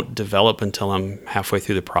don't develop until I'm halfway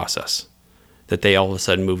through the process, that they all of a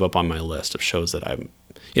sudden move up on my list of shows that I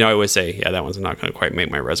always say, yeah, that one's not going to quite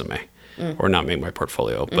make my resume or not make my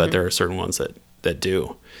portfolio, but there are certain ones that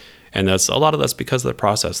do. And a lot of that's because of the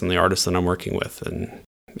process and the artists that I'm working with. And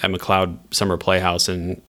at McLeod Summer Playhouse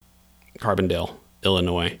in Carbondale,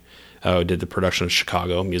 Illinois, I did the production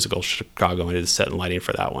of musical Chicago. I did the set and lighting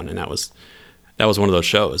for that one. And that was one of those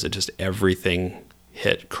shows. It just, everything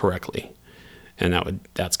hit correctly. And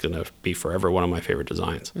that's going to be forever one of my favorite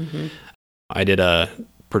designs. Mm-hmm. I did a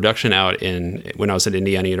production when I was at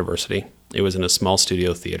Indiana University. It was in a small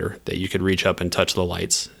studio theater that you could reach up and touch the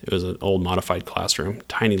lights. It was an old modified classroom,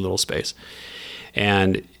 tiny little space.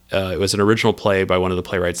 And it was an original play by one of the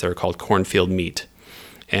playwrights there called Cornfield Meat.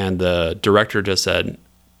 And the director just said,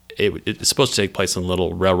 it's supposed to take place in a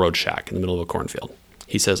little railroad shack in the middle of a cornfield.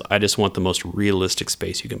 He says, I just want the most realistic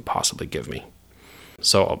space you can possibly give me.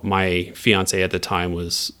 So my fiance at the time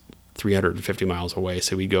was 350 miles away.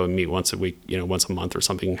 So we'd go and meet once a week, once a month or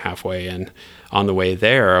something halfway. And on the way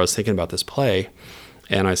there, I was thinking about this play.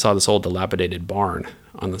 And I saw this old dilapidated barn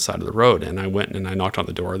on the side of the road. And I went and I knocked on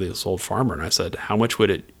the door of this old farmer and I said, how much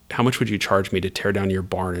would you charge me to tear down your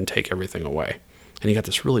barn and take everything away? And he got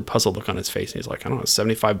this really puzzled look on his face. And he's like, I don't know,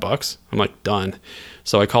 $75? I'm like, done.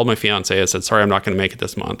 So I called my fiance. I said, sorry, I'm not going to make it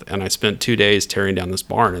this month. And I spent 2 days tearing down this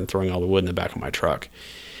barn and throwing all the wood in the back of my truck.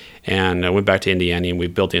 And I went back to Indiana and we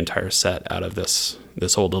built the entire set out of this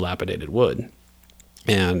old dilapidated wood.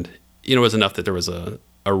 And, it was enough that there was a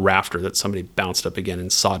rafter that somebody bounced up again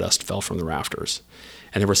and sawdust fell from the rafters.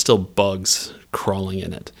 And there were still bugs crawling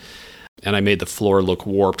in it. And I made the floor look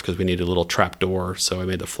warped because we needed a little trap door. So I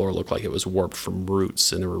made the floor look like it was warped from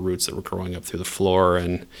roots. And there were roots that were growing up through the floor.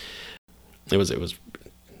 And it was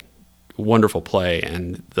wonderful play.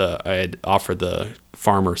 And I had offered the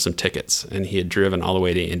farmer some tickets. And he had driven all the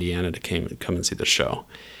way to Indiana to come and see the show.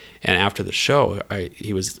 And after the show,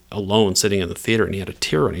 he was alone sitting in the theater and he had a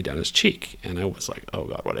tear running down his cheek. And I was like, oh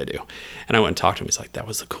God, what'd I do? And I went and talked to him. He's like, that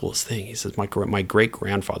was the coolest thing. He says, my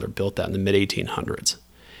great-grandfather built that in the mid-1800s.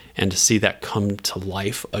 And to see that come to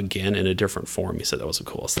life again in a different form, he said that was the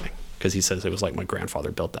coolest thing. Because he says it was like my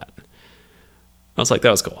grandfather built that. I was like,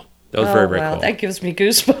 that was cool. That was very, very cool. That gives me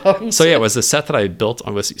goosebumps. So yeah, it was a set that I built.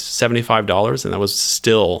 It was $75, and that was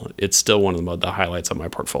it's still one of the highlights of my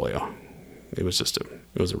portfolio. It was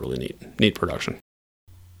a really neat production.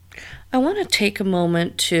 I want to take a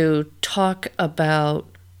moment to talk about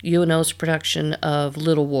UNO's production of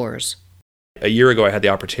Little Wars. A year ago, I had the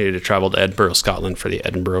opportunity to travel to Edinburgh, Scotland for the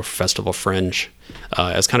Edinburgh Festival Fringe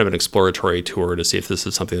as kind of an exploratory tour to see if this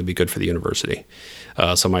is something that would be good for the university.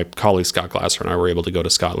 So my colleague Scott Glasser and I were able to go to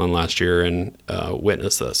Scotland last year and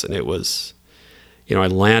witness this. And it was, I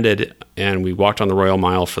landed and we walked on the Royal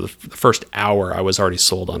Mile for the first hour. I was already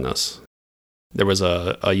sold on this. There was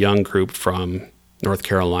a young group from North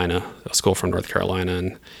Carolina, a school from North Carolina,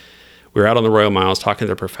 and we were out on the Royal Mile. I was talking to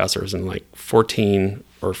their professors, and like 14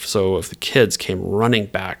 or so of the kids came running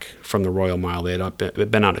back from the Royal Mile. They had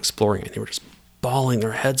been out exploring, and they were just bawling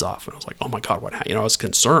their heads off. And I was like, oh my God, what happened? I was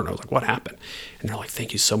concerned. I was like, what happened? And they're like,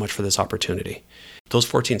 thank you so much for this opportunity. Those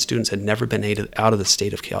 14 students had never been out of the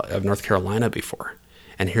state of North Carolina before.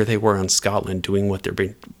 And here they were in Scotland doing what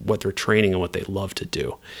they're training and what they love to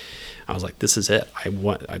do. I was like, this is it.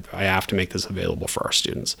 I have to make this available for our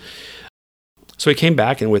students. So he came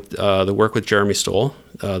back, and with the work with Jeremy Stoll,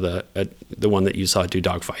 the one that you saw do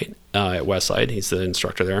Dogfight at Westside, he's the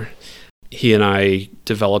instructor there. He and I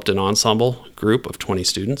developed an ensemble group of 20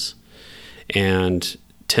 students, and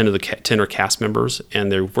 10 are cast members,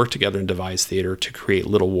 and they worked together in devised theater to create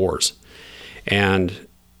Little Wars. And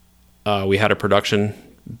we had a production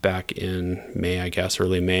back in May, I guess,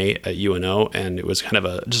 early May at UNO, and it was kind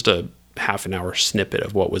of just a half an hour snippet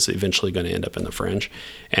of what was eventually going to end up in the Fringe.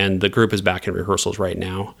 And the group is back in rehearsals right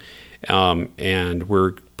now. And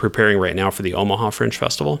we're preparing right now for the Omaha Fringe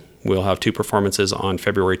Festival. We'll have 2 performances on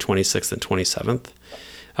February 26th and 27th.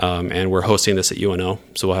 And we're hosting this at UNO.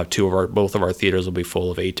 So we'll have both of our theaters will be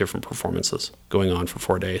full of 8 different performances going on for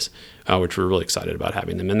 4 days, which we're really excited about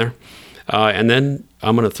having them in there. And then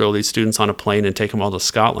I'm going to throw these students on a plane and take them all to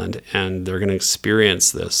Scotland, and they're going to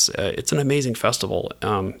experience this. It's an amazing festival.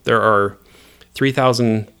 There are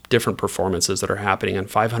 3,000 different performances that are happening, and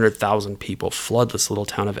 500,000 people flood this little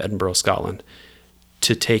town of Edinburgh, Scotland,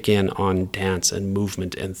 to take in on dance and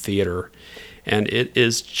movement and theater. And it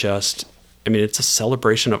is just, it's a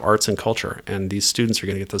celebration of arts and culture, and these students are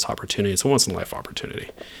going to get this opportunity. It's a once-in-a-life opportunity,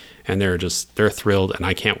 and they're thrilled, and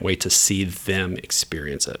I can't wait to see them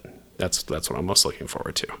experience it. That's what I'm most looking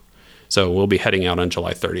forward to. So we'll be heading out on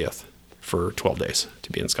July 30th for 12 days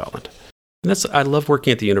to be in Scotland. And I love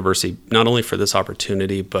working at the university, not only for this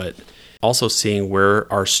opportunity, but also seeing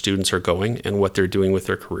where our students are going and what they're doing with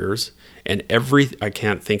their careers. And I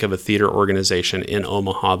can't think of a theater organization in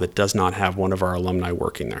Omaha that does not have one of our alumni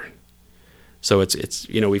working there. So it's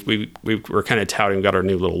we're kind of touting, we've got our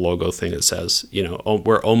new little logo thing that says,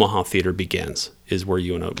 where Omaha theater begins is where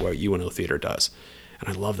UNO theater does. And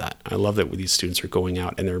I love that. I love that these students are going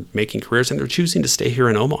out and they're making careers and they're choosing to stay here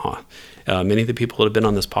in Omaha. Many of the people that have been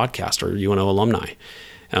on this podcast are UNO alumni.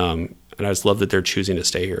 And I just love that they're choosing to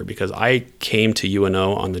stay here because I came to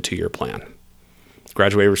UNO on the 2-year plan.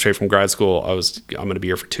 Graduated straight from grad school. I'm going to be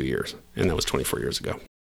here for 2 years. And that was 24 years ago.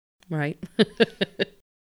 Right.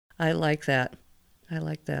 I like that.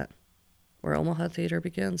 Where Omaha theater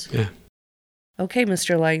begins. Yeah. Okay,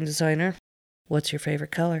 Mr. Lighting Designer, what's your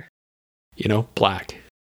favorite color? Black.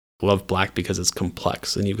 I love black because it's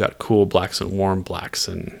complex, and you've got cool blacks and warm blacks,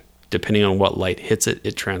 and depending on what light hits it,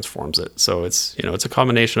 it transforms it. So it's it's a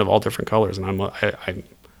combination of all different colors, and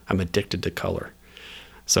I'm addicted to color.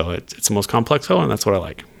 So it's the most complex color, and that's what I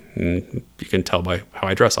like. And you can tell by how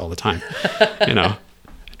I dress all the time.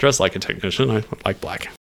 dress like a technician. I like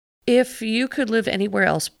black. If you could live anywhere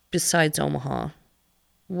else besides Omaha,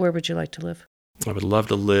 where would you like to live? I would love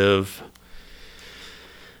to live,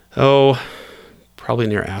 probably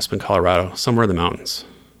near Aspen, Colorado, somewhere in the mountains.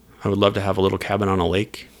 I would love to have a little cabin on a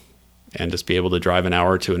lake and just be able to drive an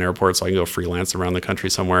hour to an airport so I can go freelance around the country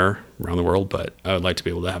somewhere around the world, but I would like to be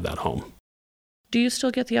able to have that home. Do you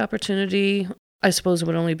still get the opportunity? I suppose it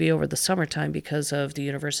would only be over the summertime because of the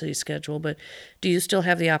university schedule, but do you still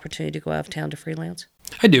have the opportunity to go out of town to freelance?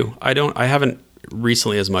 I do. I haven't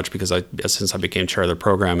recently as much because since I became chair of the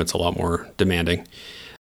program, it's a lot more demanding.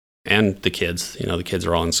 And the kids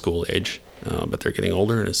are all in school age, but they're getting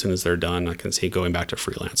older. And as soon as they're done, I can see going back to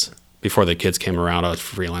freelance. Before the kids came around, I was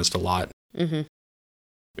freelanced a lot. Mm-hmm.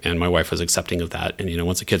 And my wife was accepting of that. And,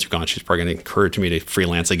 once the kids are gone, she's probably going to encourage me to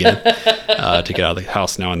freelance again to get out of the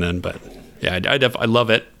house now and then. But yeah, I love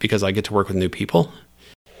it because I get to work with new people.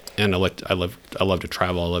 And I love to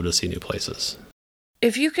travel. I love to see new places.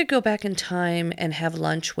 If you could go back in time and have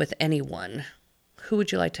lunch with anyone, who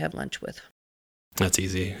would you like to have lunch with? That's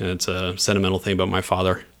easy. It's a sentimental thing about my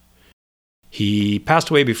father. He passed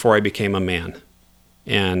away before I became a man.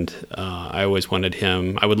 And I always wanted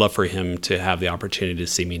I would love for him to have the opportunity to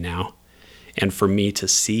see me now. And for me to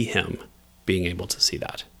see him being able to see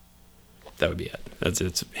that. That would be it.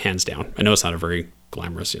 It's hands down. I know it's not a very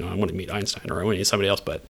glamorous, I want to meet Einstein or I want to meet somebody else,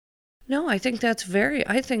 but. No, it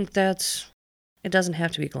doesn't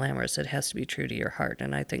have to be glamorous. It has to be true to your heart.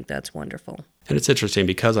 And I think that's wonderful. And it's interesting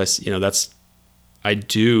because I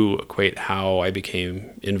do equate how I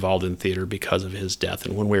became involved in theater because of his death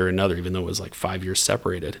in one way or another, even though it was like 4 years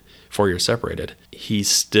separated. He was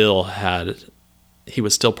still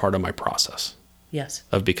part of my process. Yes.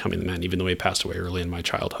 Of becoming the man, even though he passed away early in my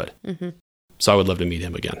childhood. Mm-hmm. So I would love to meet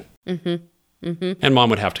him again. Mm-hmm. Mm-hmm. And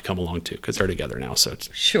Mom would have to come along too, because they're together now. So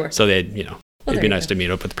sure. So it'd be nice to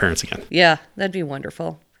meet up with the parents again. Yeah, that'd be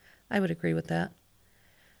wonderful. I would agree with that.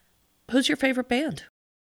 Who's your favorite band?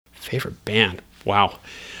 Favorite band? Wow.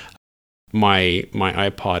 My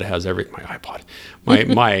iPod has my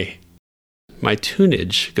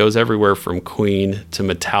tunage goes everywhere from Queen to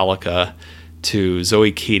Metallica to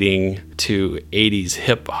Zoe Keating to 80s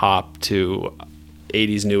hip hop to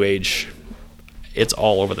 80s new age. It's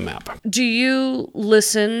all over the map. Do you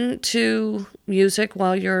listen to music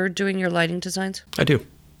while you're doing your lighting designs? I do.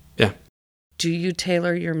 Yeah. Do you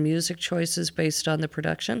tailor your music choices based on the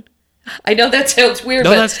production? I know that sounds weird.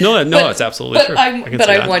 That's absolutely true.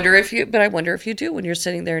 I wonder if you do when you're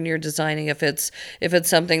sitting there and you're designing. If it's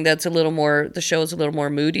something that's the show is a little more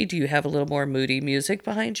moody. Do you have a little more moody music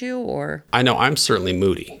behind you, or? I know I'm certainly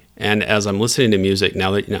moody, and as I'm listening to music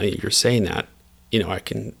now that you're saying that,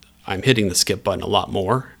 I'm hitting the skip button a lot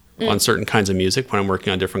more on certain kinds of music when I'm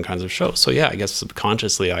working on different kinds of shows. So yeah, I guess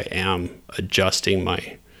subconsciously I am adjusting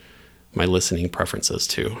my listening preferences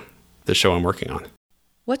to the show I'm working on.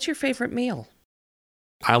 What's your favorite meal?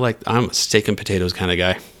 I'm a steak and potatoes kind of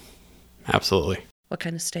guy. Absolutely. What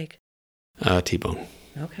kind of steak? T-bone.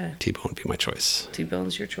 Okay. T-bone would be my choice.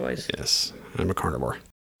 T-bone's your choice. Yes. I'm a carnivore.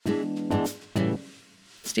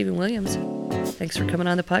 Stephen Williams, thanks for coming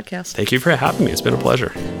on the podcast. Thank you for having me. It's been a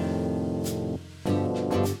pleasure.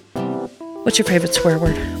 What's your favorite swear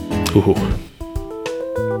word? Ooh.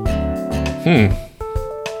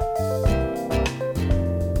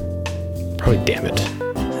 Probably damn it.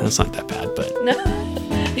 That's not that bad, but no,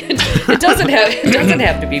 it doesn't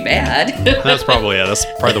have to be bad. That's probably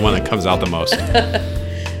the one that comes out the most.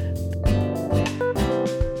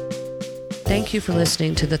 Thank you for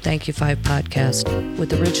listening to the Thank You 5 podcast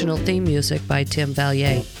with original theme music by Tim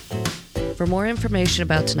Valier. For more information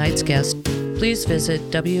about tonight's guest, please visit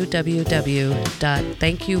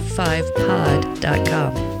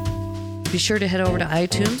www.thankyou5pod.com. Be sure to head over to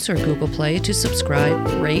iTunes or Google Play to subscribe,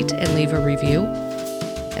 rate, and leave a review.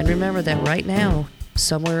 And remember that right now,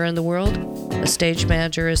 somewhere in the world, a stage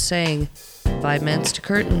manager is saying, 5 minutes to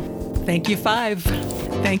curtain. Thank you 5.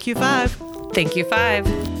 Thank you 5. Thank you 5.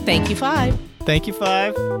 Thank you 5. Thank you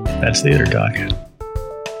 5. That's theater talk.